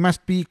yeah, you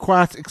must be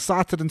quite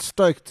excited and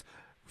stoked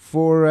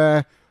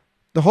for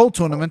the whole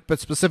tournament, but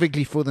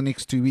specifically for the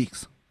next 2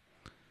 weeks.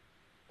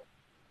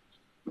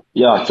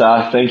 Yeah,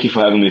 Ty, thank you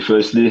for having me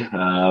firstly.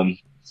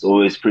 It's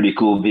always pretty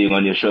cool being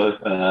on your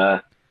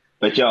show.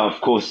 But yeah, of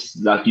course,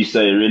 like you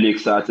say, really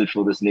excited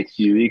for this next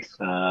few weeks.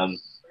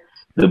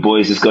 The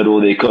boys just got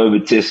all their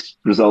COVID test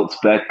results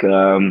back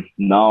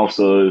now,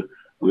 so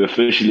we're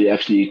officially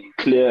actually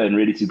clear and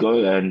ready to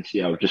go. And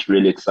yeah, we're just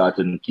really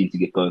excited and keen to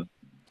get going.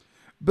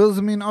 Bills,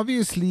 I mean,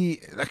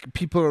 obviously, like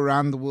people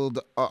around the world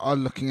are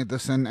looking at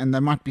this and they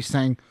might be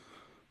saying,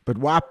 but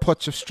why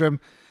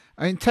Potchefstroom?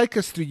 I mean, take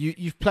us through.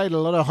 You've played a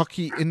lot of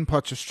hockey in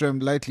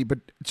Potchefstroom lately, but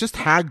just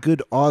how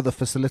good are the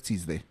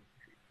facilities there?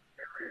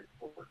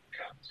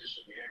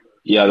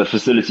 Yeah, the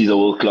facilities are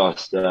world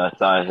class,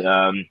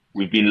 Ty.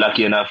 We've been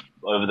lucky enough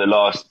over the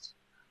last,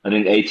 I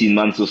think, 18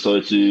 months or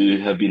so to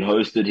have been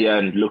hosted here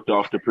and looked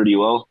after pretty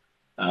well.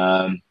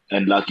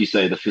 And like you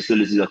say, the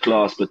facilities are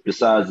class, but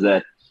besides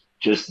that,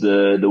 just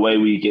the way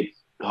we get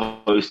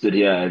hosted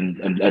here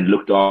and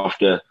looked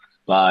after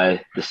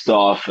by the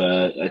staff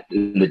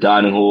in the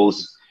dining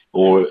halls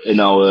or in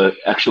our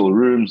actual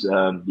rooms,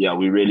 yeah,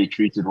 we really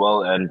treated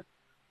well. And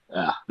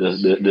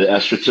the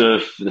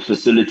AstroTurf, the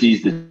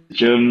facilities, the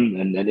gym,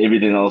 and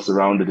everything else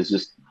around it is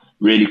just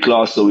really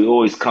class. So we're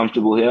always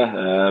comfortable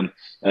here,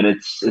 and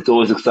it's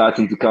always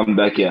exciting to come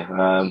back here.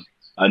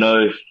 I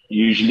know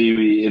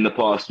usually in the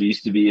past we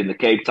used to be in the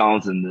Cape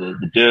Towns and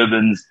the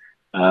Durbans,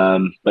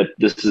 but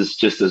this is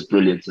just as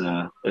brilliant,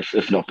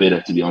 if not better,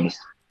 to be honest.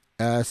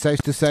 Safe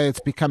to say it's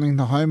becoming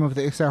the home of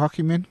the SA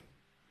Hockey Men?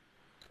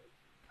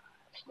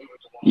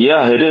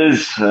 Yeah, it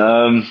is.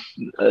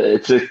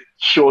 It's a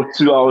short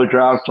 2-hour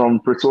drive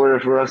from Pretoria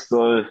for us,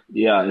 so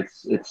yeah,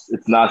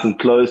 it's nice and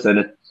close,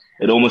 and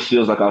it almost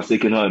feels like our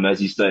second home, as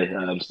you say.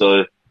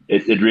 So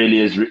it really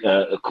is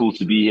cool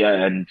to be here.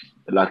 And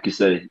like you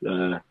say,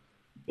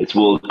 it's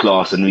world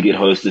class, and we get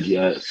hosted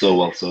here so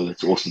well. So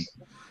it's awesome.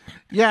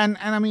 Yeah, and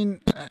I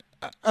mean,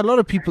 a lot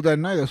of people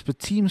don't know this, but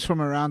teams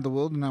from around the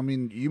world, and I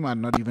mean, you might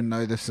not even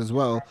know this as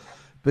well,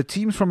 but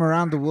teams from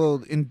around the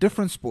world in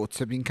different sports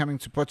have been coming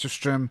to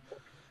Potchefstroom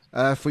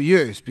for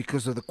years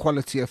because of the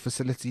quality of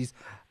facilities.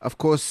 Of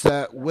course,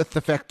 with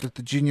the fact that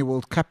the Junior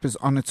World Cup is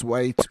on its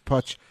way to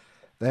Potch,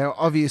 they are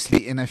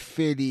obviously in a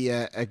fairly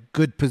a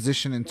good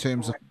position in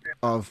terms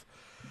of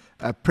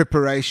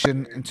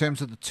preparation. In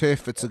terms of the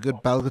turf, it's a good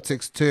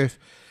Belgatex turf.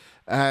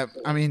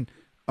 I mean,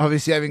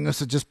 obviously, having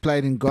also just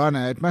played in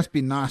Ghana, it must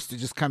be nice to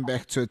just come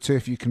back to a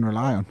turf you can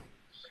rely on.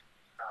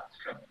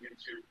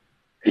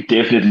 It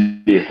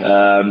definitely.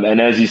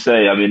 And as you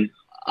say, I mean,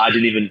 I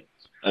didn't even,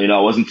 I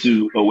wasn't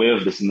too aware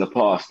of this in the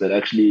past, that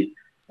actually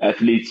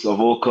athletes of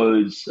all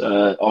codes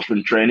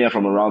often train here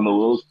from around the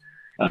world.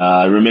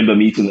 I remember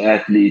meeting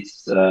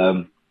athletes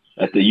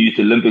at the Youth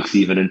Olympics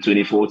even in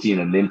 2014,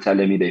 and then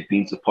telling me they've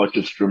been to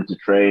Potchefstroom to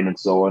train and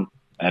so on.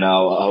 And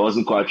I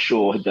wasn't quite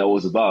sure what that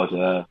was about.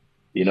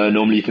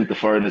 Normally you think the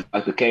foreigners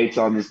like the Cape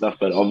Town and stuff,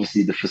 but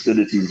obviously the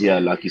facilities here,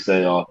 like you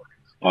say, are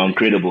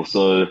incredible.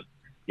 So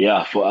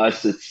yeah, for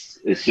us,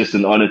 it's just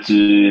an honor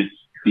to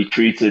be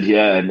treated here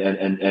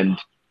and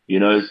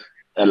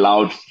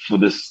allowed for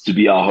this to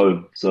be our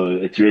home. So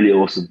it's really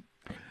awesome.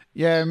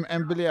 Yeah,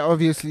 and Billy,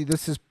 obviously,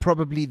 this is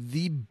probably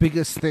the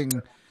biggest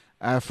thing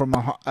from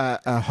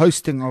a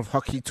hosting of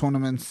hockey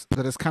tournaments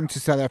that has come to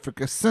South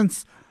Africa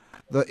since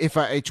the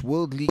FIH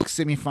World League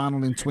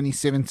semi-final in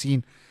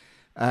 2017.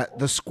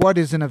 The squad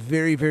is in a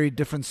very, very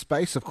different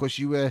space. Of course,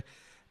 you were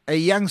a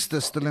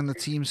youngster still in the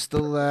team,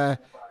 still the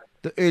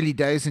early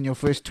days in your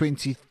first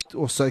 20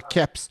 or so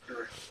caps.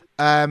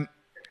 Um,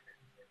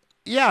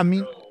 yeah, I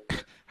mean,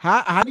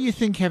 how do you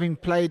think, having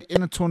played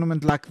in a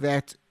tournament like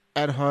that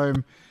at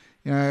home,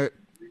 you know,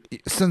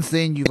 since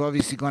then you've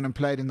obviously gone and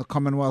played in the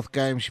Commonwealth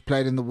Games, you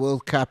played in the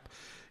World Cup,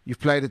 you've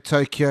played at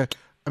Tokyo.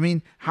 I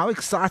mean, how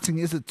exciting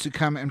is it to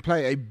come and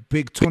play a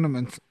big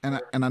tournament? And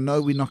I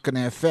know we're not going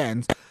to have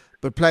fans,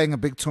 but playing a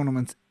big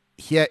tournament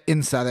here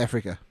in South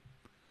Africa.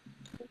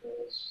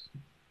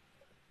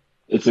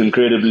 It's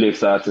incredibly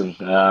exciting.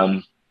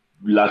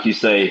 Like you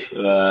say,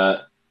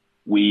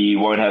 we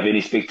won't have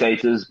any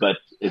spectators, but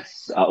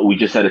we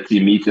just had a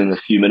team meeting a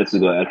few minutes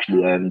ago,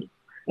 actually, and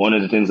one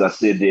of the things I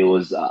said there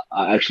was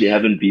I actually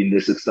haven't been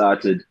this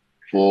excited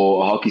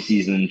for a hockey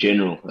season in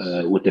general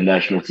with the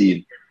national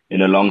team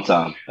in a long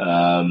time.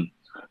 I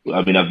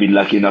mean, I've been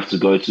lucky enough to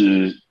go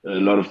to a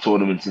lot of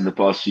tournaments in the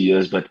past few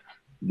years, but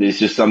there's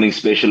just something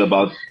special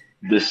about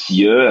this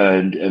year,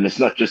 and it's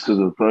not just because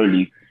of the Pro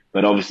League,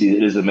 but obviously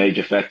it is a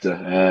major factor.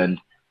 And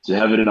to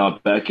have it in our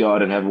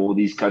backyard and have all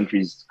these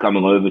countries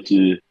coming over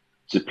to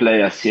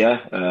play us here,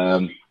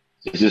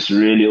 it's just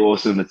really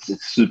awesome. It's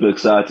super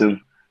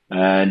exciting.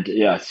 And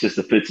yeah, it's just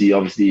a pity.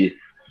 Obviously,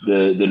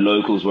 the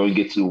locals won't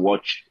get to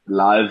watch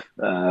live,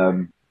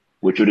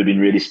 which would have been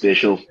really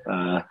special.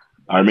 I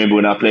remember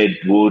when I played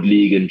World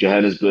League in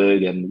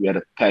Johannesburg, and we had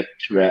a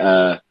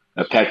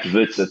packed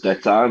Wits at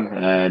that time,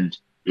 and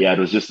yeah, it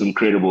was just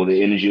incredible.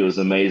 The energy was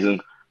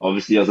amazing.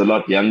 Obviously, I was a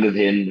lot younger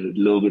then, a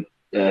little bit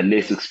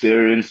less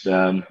experienced.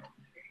 I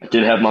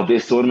didn't have my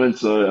best tournament,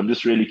 so I'm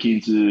just really keen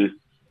to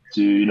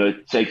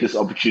take this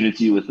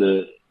opportunity with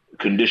the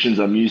conditions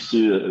I'm used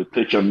to, a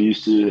pitch I'm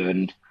used to,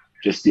 and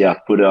just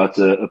put out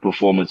a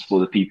performance for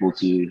the people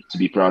to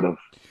be proud of.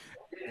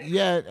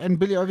 Yeah, and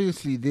Billy,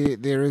 obviously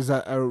there is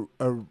a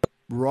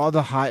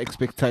rather high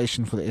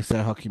expectation for the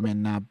SA hockey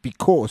men now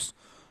because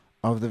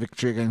of the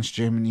victory against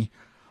Germany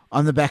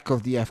on the back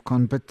of the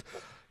AFCON. But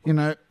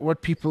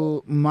what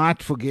people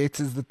might forget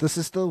is that this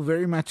is still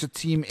very much a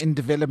team in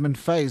development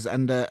phase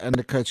under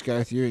Coach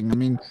Gareth Ewing. I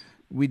mean,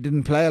 we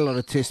didn't play a lot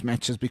of test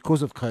matches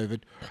because of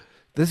COVID.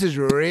 This is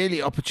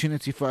really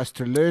opportunity for us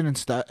to learn and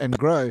start and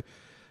grow,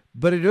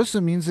 but it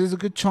also means there's a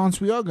good chance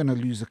we are going to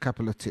lose a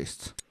couple of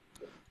tests.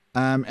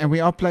 And we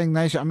are playing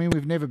nation. I mean,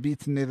 we've never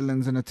beaten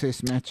Netherlands in a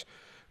test match.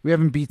 We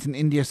haven't beaten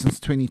India since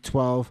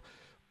 2012.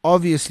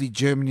 Obviously,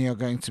 Germany are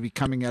going to be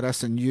coming at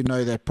us, and you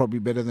know that probably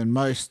better than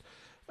most.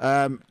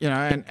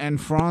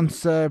 And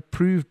France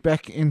proved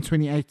back in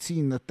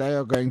 2018 that they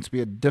are going to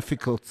be a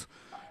difficult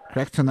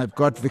crack, and they've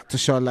got Victor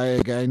Charlet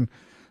again.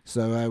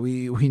 So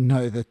we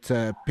know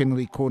that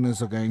penalty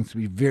corners are going to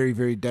be very,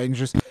 very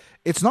dangerous.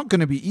 It's not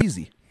going to be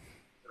easy.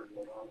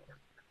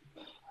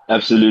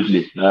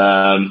 Absolutely.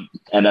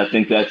 And I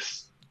think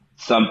that's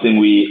something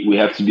we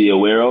have to be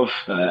aware of.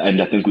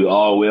 And I think we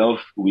are aware of.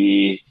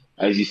 We,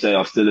 as you say,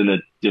 are still in a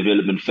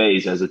development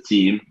phase as a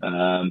team.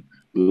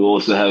 We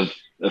also have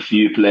a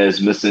few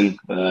players missing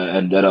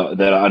and that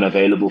are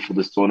unavailable for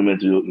this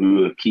tournament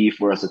who are key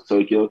for us at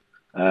Tokyo.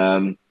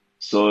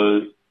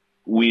 So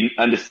we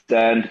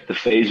understand the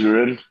phase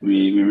we're in.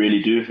 We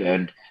really do.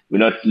 And we're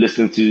not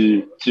listening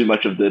to too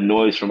much of the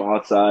noise from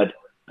outside.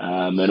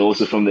 And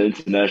also from the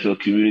international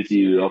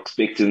community who are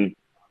expecting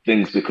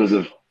things because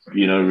of,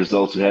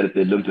 results we had at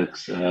the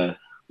Olympics. We're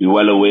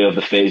well aware of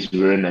the phase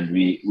we're in, and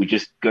we're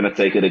just going to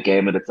take it a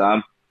game at a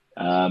time.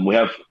 We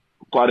have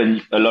quite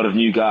a lot of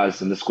new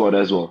guys in the squad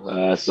as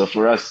well. So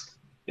for us,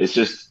 it's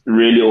just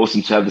really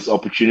awesome to have this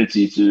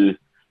opportunity to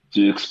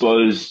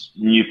expose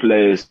new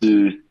players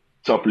to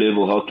top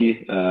level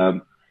hockey.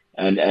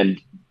 And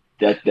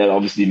that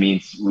obviously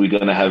means we're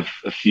going to have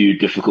a few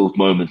difficult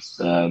moments,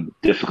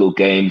 difficult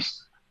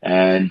games.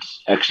 And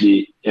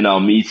actually, in our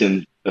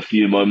meeting a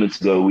few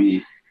moments ago,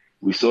 we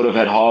sort of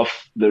had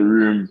half the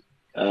room,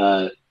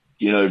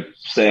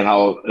 saying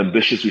how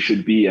ambitious we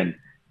should be, and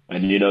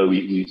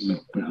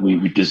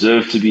we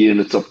deserve to be in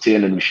the top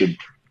 10, and we should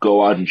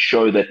go out and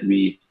show that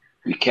we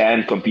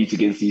can compete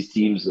against these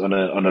teams on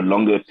a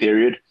longer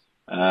period.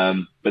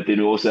 But then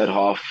we also had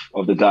half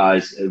of the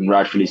guys, and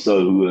rightfully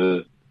so, who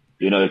were,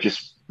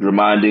 just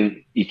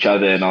reminding each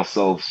other and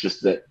ourselves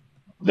just that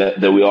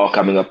we are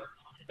coming up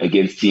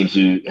against teams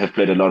who have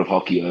played a lot of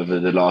hockey over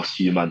the last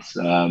few months,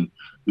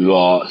 who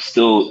are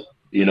still,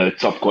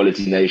 top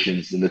quality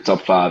nations in the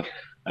top 5.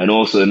 And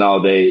also now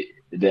they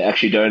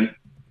actually don't,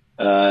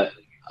 I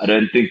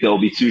don't think they'll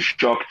be too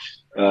shocked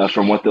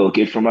from what they'll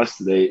get from us.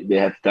 They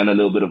have done a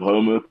little bit of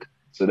homework,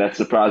 so that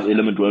surprise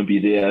element won't be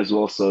there as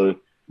well. So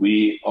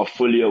we are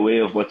fully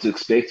aware of what to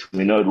expect.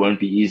 We know it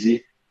won't be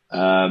easy.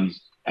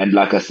 And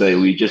like I say,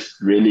 we're just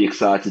really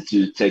excited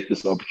to take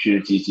this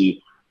opportunity to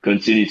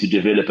continue to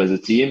develop as a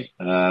team.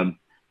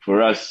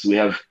 For us, we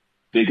have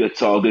bigger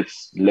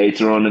targets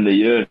later on in the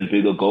year and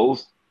bigger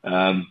goals.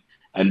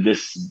 And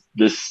this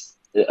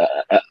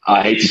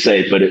I hate to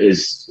say it, but it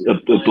is a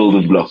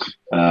building block.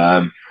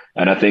 And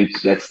I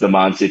think that's the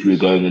mindset we're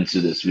going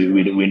into this.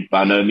 We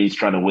by no means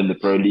trying to win the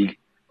Pro League.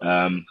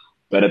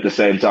 But at the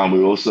same time,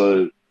 we're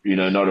also,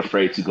 not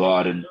afraid to go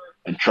out and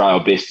try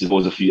our best to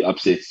cause a few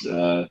upsets.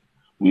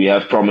 We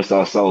have promised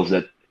ourselves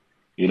that,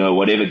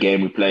 whatever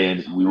game we play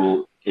in, we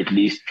will at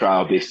least try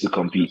our best to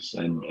compete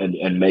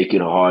and make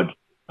it a hard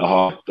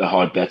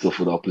battle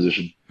for the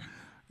opposition.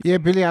 Yeah,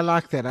 Billy, I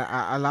like that.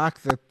 I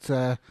like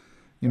that,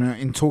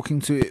 in talking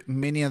to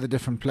many of the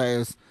different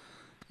players,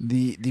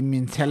 the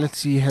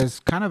mentality has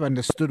kind of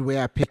understood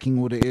where our pecking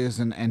order is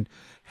and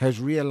has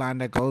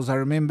realigned our goals. I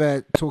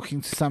remember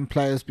talking to some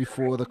players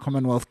before the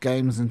Commonwealth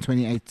Games in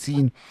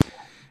 2018,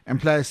 and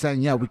players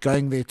saying, yeah, we're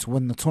going there to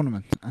win the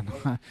tournament.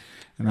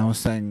 And I was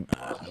saying,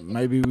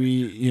 maybe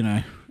we,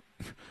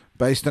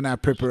 based on our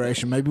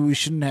preparation, maybe we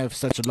shouldn't have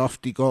such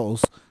lofty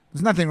goals.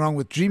 There's nothing wrong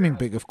with dreaming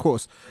big, of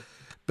course.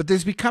 But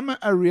there's become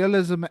a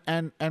realism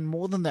and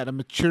more than that, a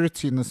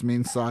maturity in this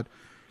men's side.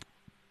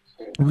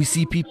 We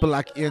see people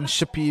like Ian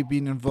Shippey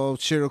being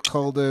involved, Cheryl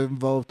Calder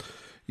involved.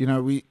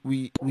 We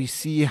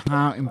see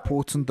how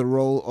important the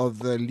role of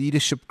the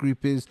leadership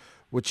group is,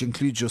 which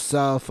includes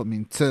yourself. I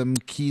mean, Tim,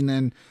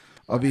 Keenan,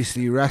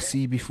 obviously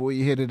Rassie before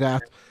you headed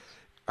out.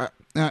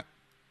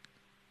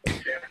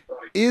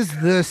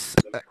 Is this,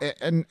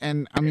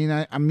 and I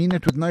mean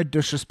it with no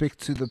disrespect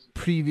to the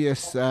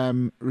previous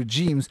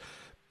regimes,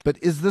 but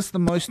is this the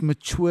most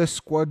mature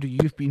squad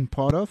you've been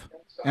part of?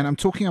 And I'm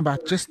talking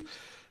about just,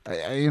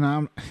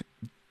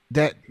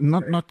 that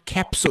not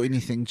caps or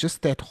anything,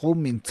 just that whole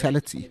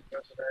mentality.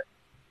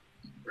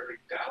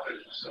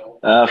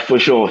 For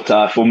sure.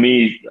 For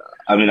me,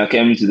 I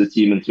came into the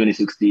team in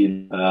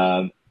 2016,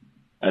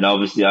 and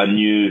obviously I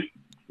knew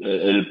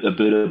a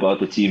bit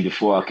about the team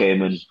before I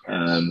came in.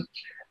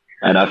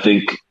 And I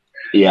think,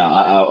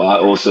 I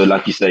also,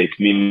 like you say,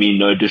 me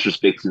no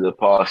disrespect to the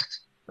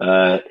past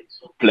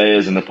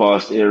players in the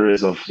past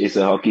eras of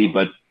SA hockey,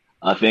 but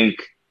I think,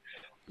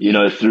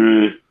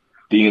 through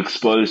being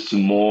exposed to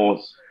more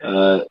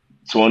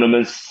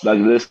tournaments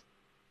like this,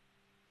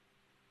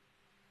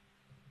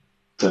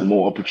 and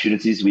more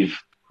opportunities, we've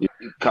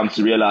come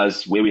to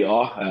realize where we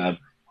are,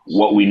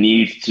 what we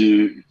need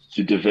to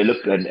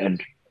develop,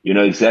 and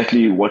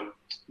exactly what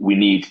we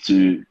need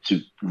to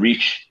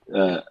reach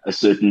a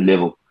certain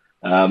level.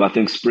 I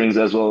think Springs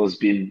as well has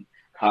been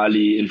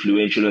highly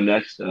influential in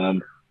that,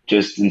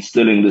 just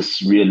instilling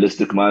this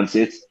realistic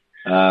mindset.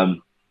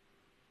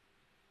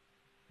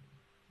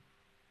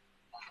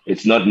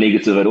 It's not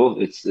negative at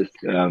all.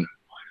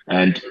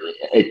 And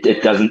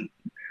it doesn't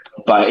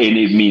by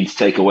any means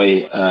take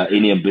away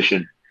any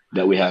ambition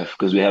that we have,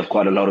 because we have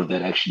quite a lot of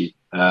that actually.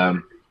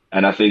 And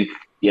I think,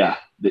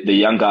 the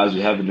young guys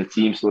we have in the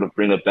team sort of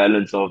bring a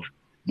balance of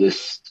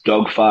this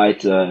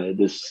dogfight, for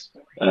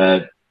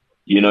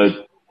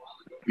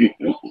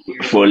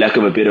lack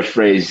of a better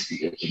phrase,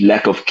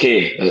 lack of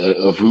care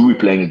of who we're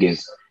playing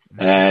against.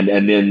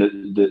 And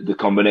then the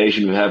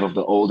combination we have of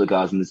the older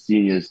guys and the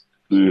seniors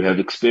who have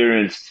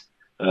experienced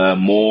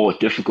more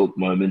difficult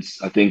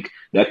moments. I think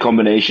that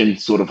combination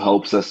sort of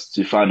helps us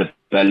to find a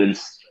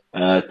balance,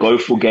 go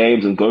for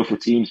games and go for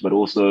teams, but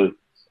also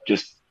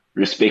just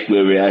respect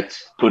where we're at,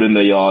 put in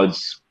the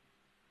yards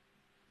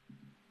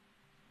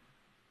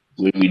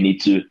where we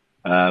need to.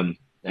 I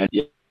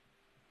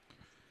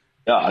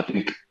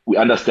think we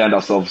understand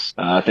ourselves.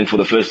 I think for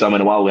the first time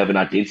in a while, we have an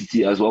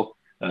identity as well.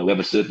 We have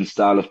a certain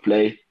style of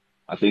play.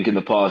 I think in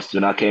the past,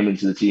 when I came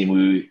into the team,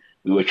 we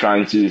were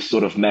trying to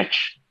sort of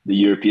match the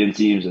European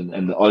teams and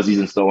the Aussies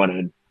and so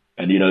on,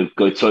 and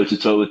go toe to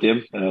toe with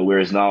them.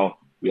 Whereas now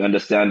we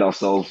understand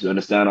ourselves, we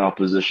understand our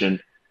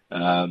position,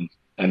 And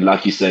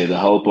like you say, the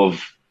help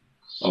of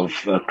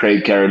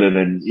Craig Carolyn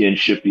and Ian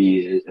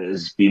Shippey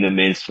has been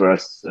immense for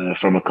us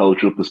from a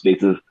cultural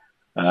perspective.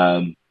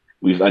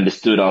 We've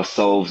understood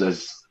ourselves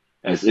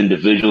as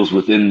individuals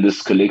within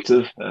this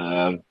collective,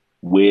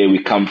 where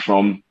we come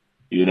from,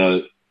 you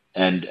know,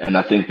 and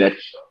I think that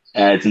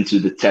adds into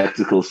the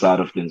tactical side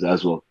of things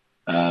as well.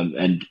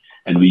 And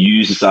we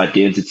use this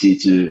identity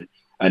to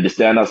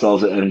understand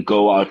ourselves and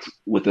go out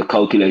with a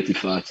calculated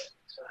fight.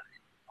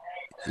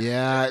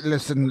 Yeah,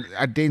 listen,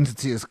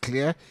 identity is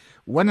clear.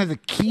 One of the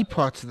key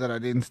parts of that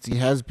identity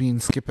has been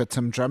skipper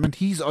Tim Drummond.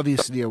 He's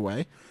obviously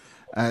away.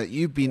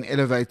 You've been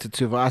elevated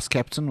to vice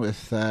captain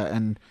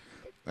and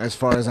as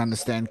far as I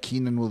understand,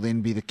 Keenan will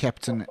then be the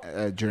captain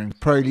during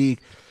Pro League.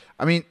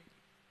 I mean,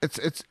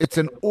 it's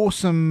an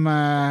awesome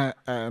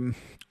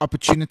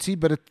opportunity,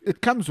 but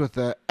it comes with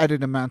an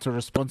added amount of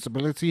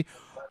responsibility.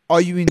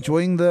 Are you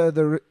enjoying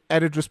the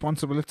added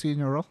responsibility in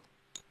your role?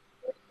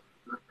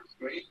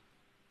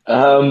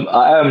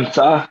 I am,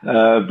 Ty,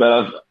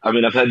 but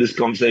I've had this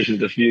conversation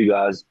with a few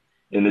guys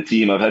in the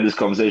team. I've had this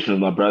conversation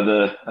with my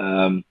brother.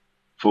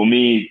 For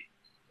me,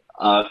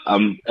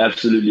 I'm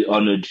absolutely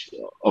honored,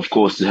 of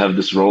course, to have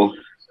this role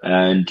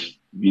and,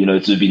 you know,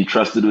 to be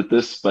entrusted with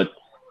this, but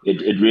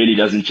it really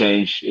doesn't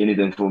change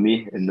anything for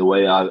me in the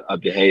way I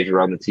behave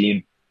around the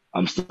team.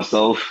 I'm still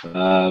myself.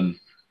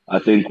 I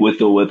think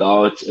with or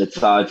without a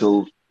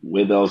title,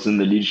 whether I was in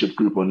the leadership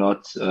group or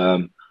not,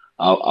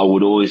 I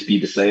would always be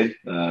the same.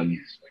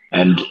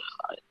 And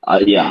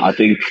I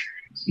think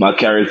my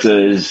character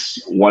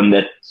is one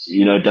that,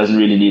 you know, doesn't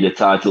really need a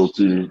title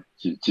to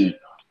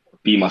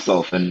be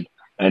myself and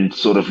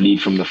sort of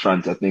lead from the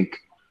front. I think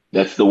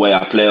that's the way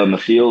I play on the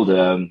field.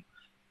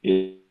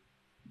 You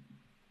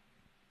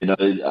know,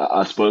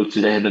 I spoke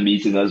today in the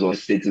meeting as well. I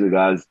said to the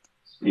guys,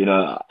 you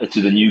know,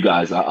 to the new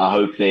guys, I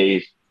hope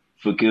they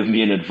forgive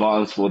me in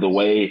advance for the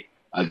way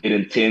I get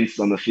intense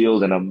on the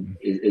field and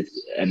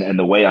and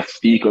the way I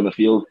speak on the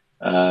field.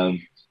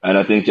 And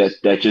I think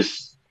that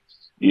just,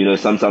 you know,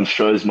 sometimes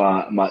shows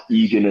my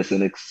eagerness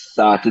and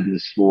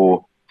excitedness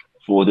for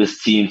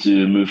this team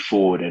to move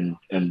forward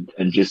and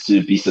just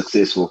to be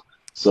successful.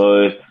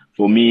 So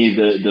for me,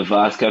 the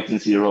vice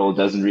captaincy role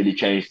doesn't really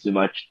change too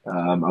much.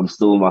 I'm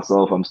still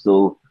myself. I'm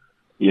still,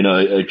 you know,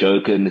 a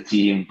joker in the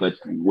team. But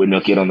when I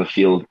get on the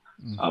field,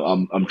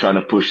 I'm trying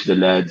to push the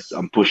lads.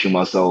 I'm pushing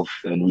myself,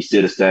 and we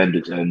set a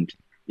standard. And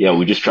yeah,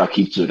 we just try to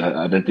keep to it.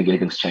 I don't think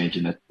anything's changed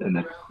in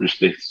that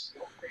respect.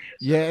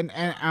 Yeah,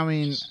 and I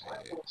mean,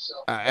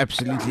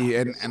 absolutely,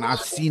 and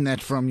I've seen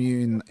that from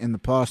you in the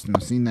past, and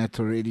I've seen that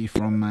already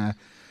from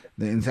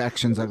the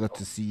interactions I got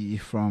to see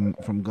from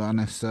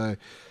Ghana. So,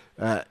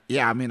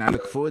 yeah, I mean, I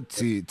look forward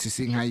to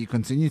seeing how you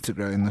continue to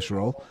grow in this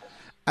role.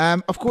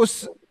 Of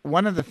course,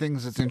 one of the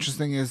things that's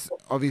interesting is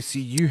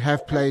obviously you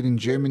have played in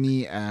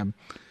Germany,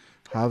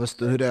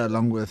 Harvester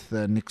along with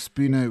Nick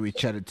Spooner, we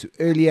chatted to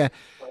earlier.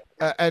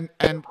 And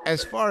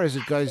as far as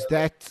it goes,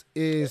 that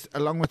is,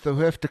 along with the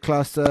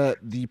Hoofdklasse,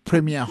 the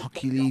premier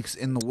hockey leagues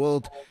in the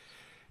world.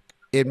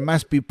 It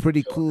must be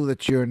pretty cool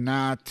that you're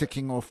now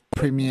ticking off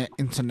Premier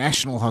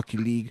International Hockey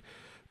League,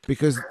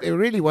 because there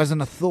really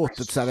wasn't a thought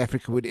that South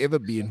Africa would ever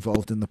be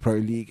involved in the Pro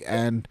League,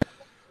 and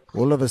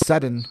all of a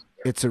sudden,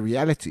 it's a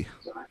reality.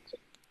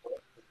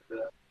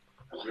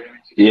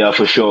 Yeah,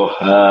 for sure.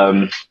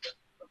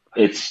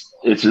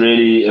 It's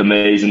really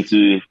amazing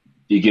to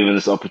be given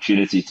this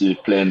opportunity to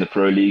play in the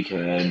Pro League,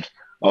 and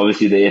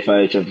obviously the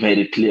FIH have made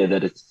it clear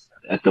that it's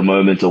at the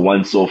moment a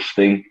once-off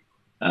thing.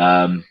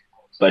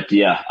 But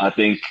yeah, I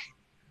think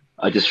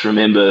I just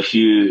remember a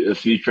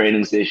few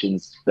training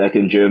sessions back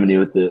in Germany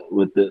with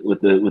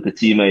the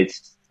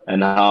teammates,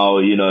 and how,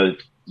 you know,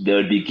 they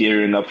would be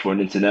gearing up for an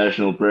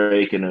international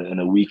break and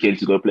a weekend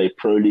to go play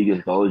Pro League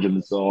in Belgium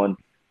and so on.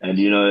 And,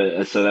 you know,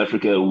 as South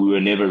Africa, we were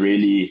never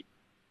really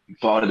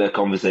part of that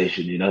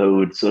conversation. You know, we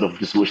would sort of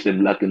just wish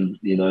them luck and,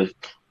 you know,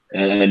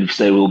 and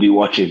say we'll be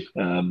watching,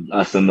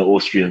 us and the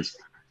Austrians.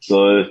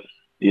 So,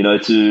 you know,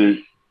 to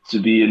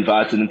be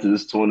invited into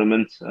this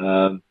tournament,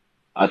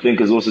 I think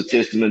is also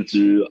testament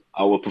to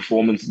our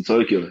performance in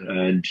Tokyo.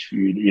 And,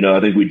 you know, I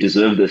think we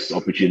deserve this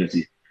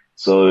opportunity.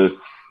 So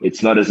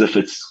it's not as if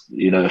it's,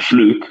 you know, a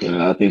fluke.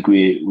 I think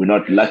we're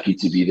not lucky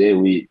to be there.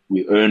 We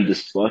earned the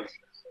spot.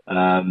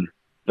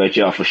 But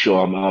yeah, for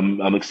sure,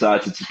 I'm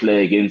excited to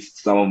play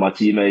against some of my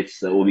teammates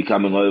that will be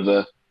coming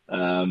over.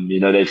 You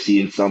know, they've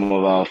seen some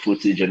of our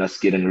footage and us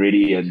getting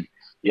ready, and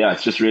yeah,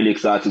 it's just really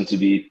exciting to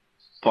be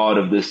part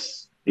of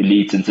this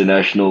elite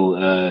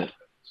international,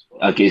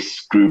 I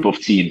guess, group of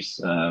teams.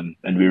 And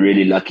we're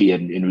really lucky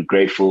and we're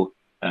grateful.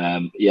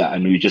 Yeah,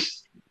 and we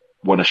just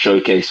want to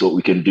showcase what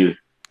we can do.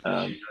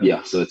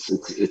 Yeah, so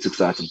it's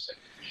exciting.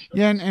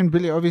 Yeah, and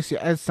Billy, obviously,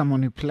 as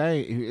someone who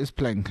is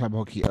playing club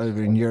hockey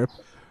over in Europe.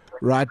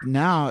 Right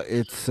now,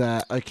 it's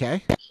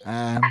okay,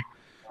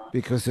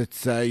 because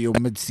it's your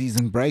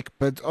mid-season break.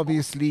 But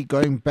obviously,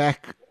 going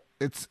back,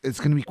 it's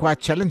going to be quite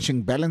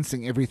challenging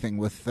balancing everything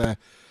with the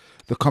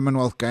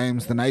Commonwealth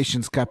Games, the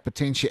Nations Cup,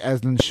 potentially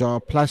Aslan Shah,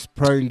 plus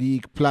Pro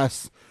League,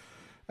 plus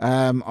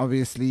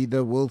Obviously,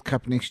 the World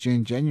Cup next year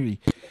in January.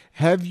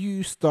 Have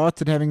you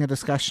started having a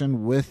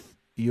discussion with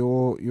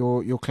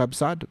your club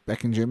side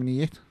back in Germany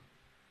yet?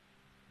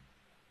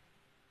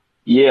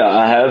 Yeah,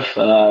 I have,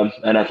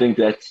 and I think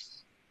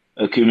that's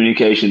a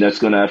communication that's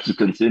going to have to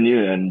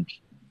continue. And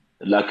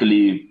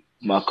luckily,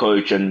 my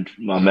coach and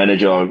my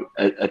manager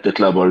at the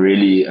club are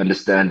really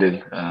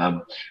understanding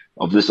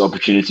of this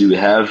opportunity we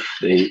have.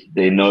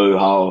 They know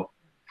how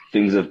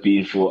things have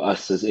been for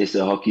us as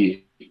SA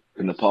Hockey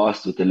in the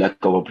past with the lack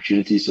of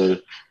opportunity. So,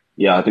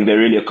 yeah, I think they're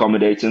really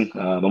accommodating.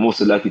 I'm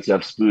also lucky to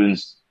have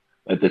Spoons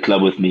at the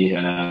club with me.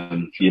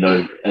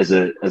 As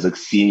a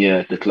senior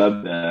at the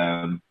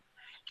club.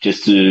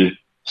 Just to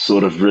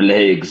sort of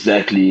relay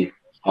exactly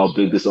how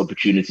big this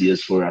opportunity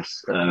is for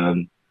us.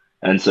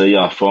 And so,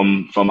 yeah,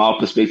 from our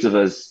perspective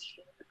as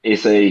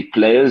SA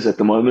players at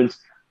the moment,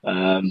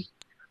 um,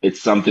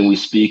 it's something we're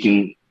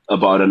speaking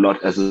about a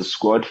lot as a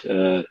squad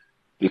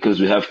because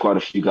we have quite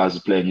a few guys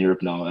who play in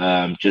Europe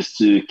now. Just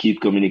to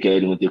keep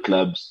communicating with your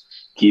clubs,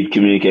 keep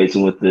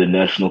communicating with the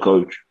national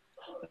coach,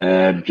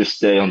 and just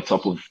stay on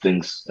top of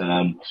things.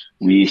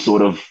 We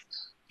sort of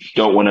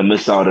don't want to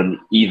miss out on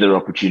either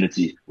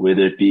opportunity,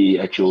 whether it be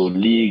at your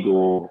league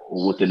or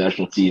with the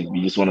national team.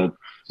 We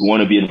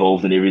want to be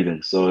involved in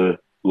everything. So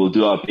we'll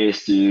do our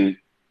best to,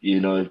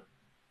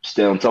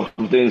 stay on top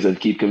of things and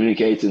keep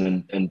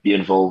communicating and be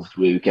involved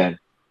where we can.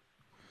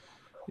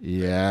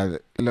 Yeah,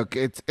 look,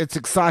 it's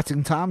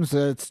exciting times.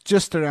 It's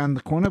just around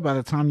the corner. By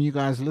the time you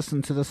guys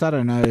listen to this, I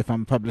don't know if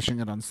I'm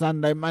publishing it on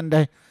Sunday,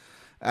 Monday,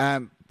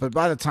 but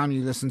by the time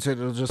you listen to it,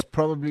 it'll just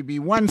probably be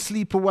one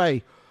sleep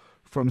away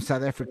from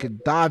South Africa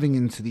diving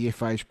into the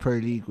FIH Pro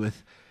League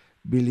with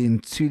Billy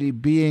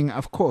Ntuli being,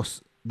 of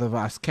course, the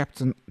vice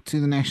captain to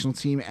the national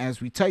team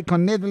as we take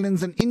on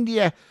Netherlands and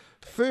India.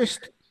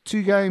 First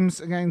two games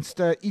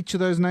against each of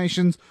those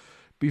nations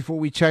before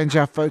we change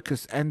our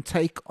focus and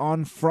take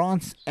on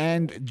France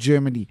and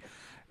Germany.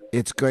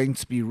 It's going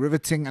to be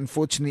riveting.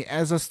 Unfortunately,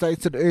 as I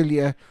stated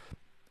earlier,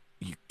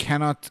 you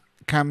cannot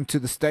come to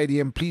the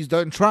stadium. Please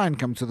don't try and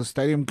come to the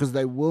stadium because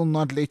they will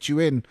not let you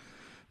in.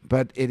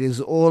 But it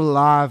is all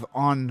live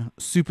on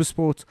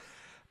Supersport.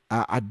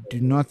 I do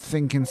not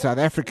think in South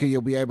Africa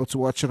you'll be able to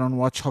watch it on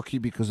Watch Hockey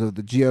because of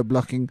the geo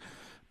blocking.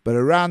 But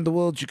around the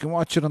world, you can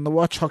watch it on the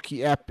Watch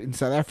Hockey app in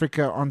South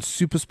Africa on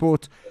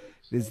Supersport.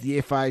 There's the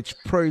FIH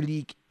Pro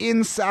League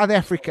in South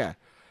Africa.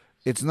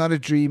 It's not a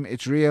dream.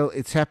 It's real.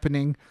 It's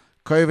happening.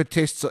 COVID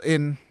tests are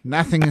in.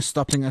 Nothing is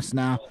stopping us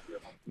now.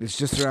 It's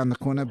just around the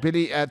corner.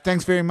 Billy,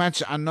 thanks very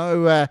much. I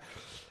know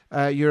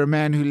you're a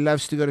man who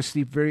loves to go to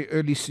sleep very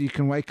early so you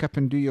can wake up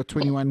and do your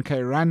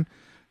 21K run.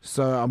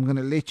 So I'm going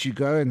to let you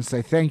go and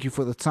say thank you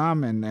for the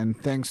time and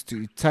thanks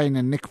to Tane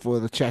and Nick for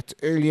the chat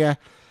earlier.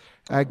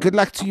 Good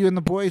luck to you and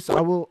the boys.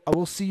 I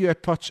will see you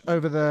at Potch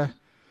over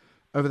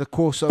the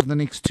course of the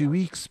next 2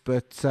 weeks,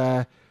 but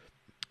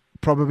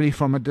probably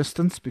from a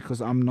distance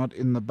because I'm not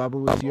in the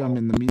bubble with you. I'm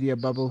in the media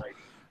bubble.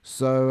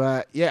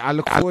 So yeah, I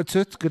look forward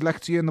to it. Good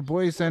luck to you and the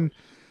boys, and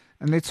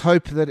let's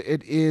hope that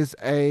it is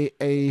a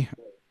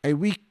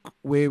week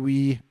where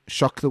we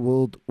shock the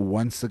world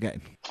once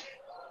again.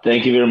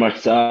 Thank you very much,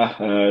 Sir.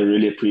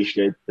 Really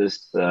appreciate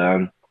this.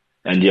 And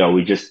yeah,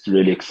 we're just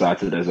really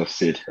excited, as I've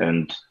said.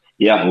 And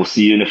yeah, we'll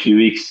see you in a few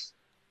weeks.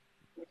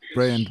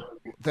 Brilliant.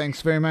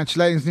 Thanks very much,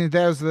 ladies and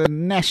gentlemen. That was the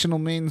national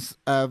men's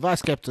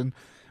vice captain,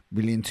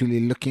 Billy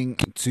Ntuli, looking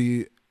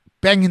to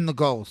bang in the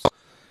goals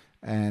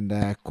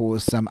and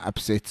cause some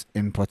upset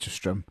in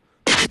Potchefstroom.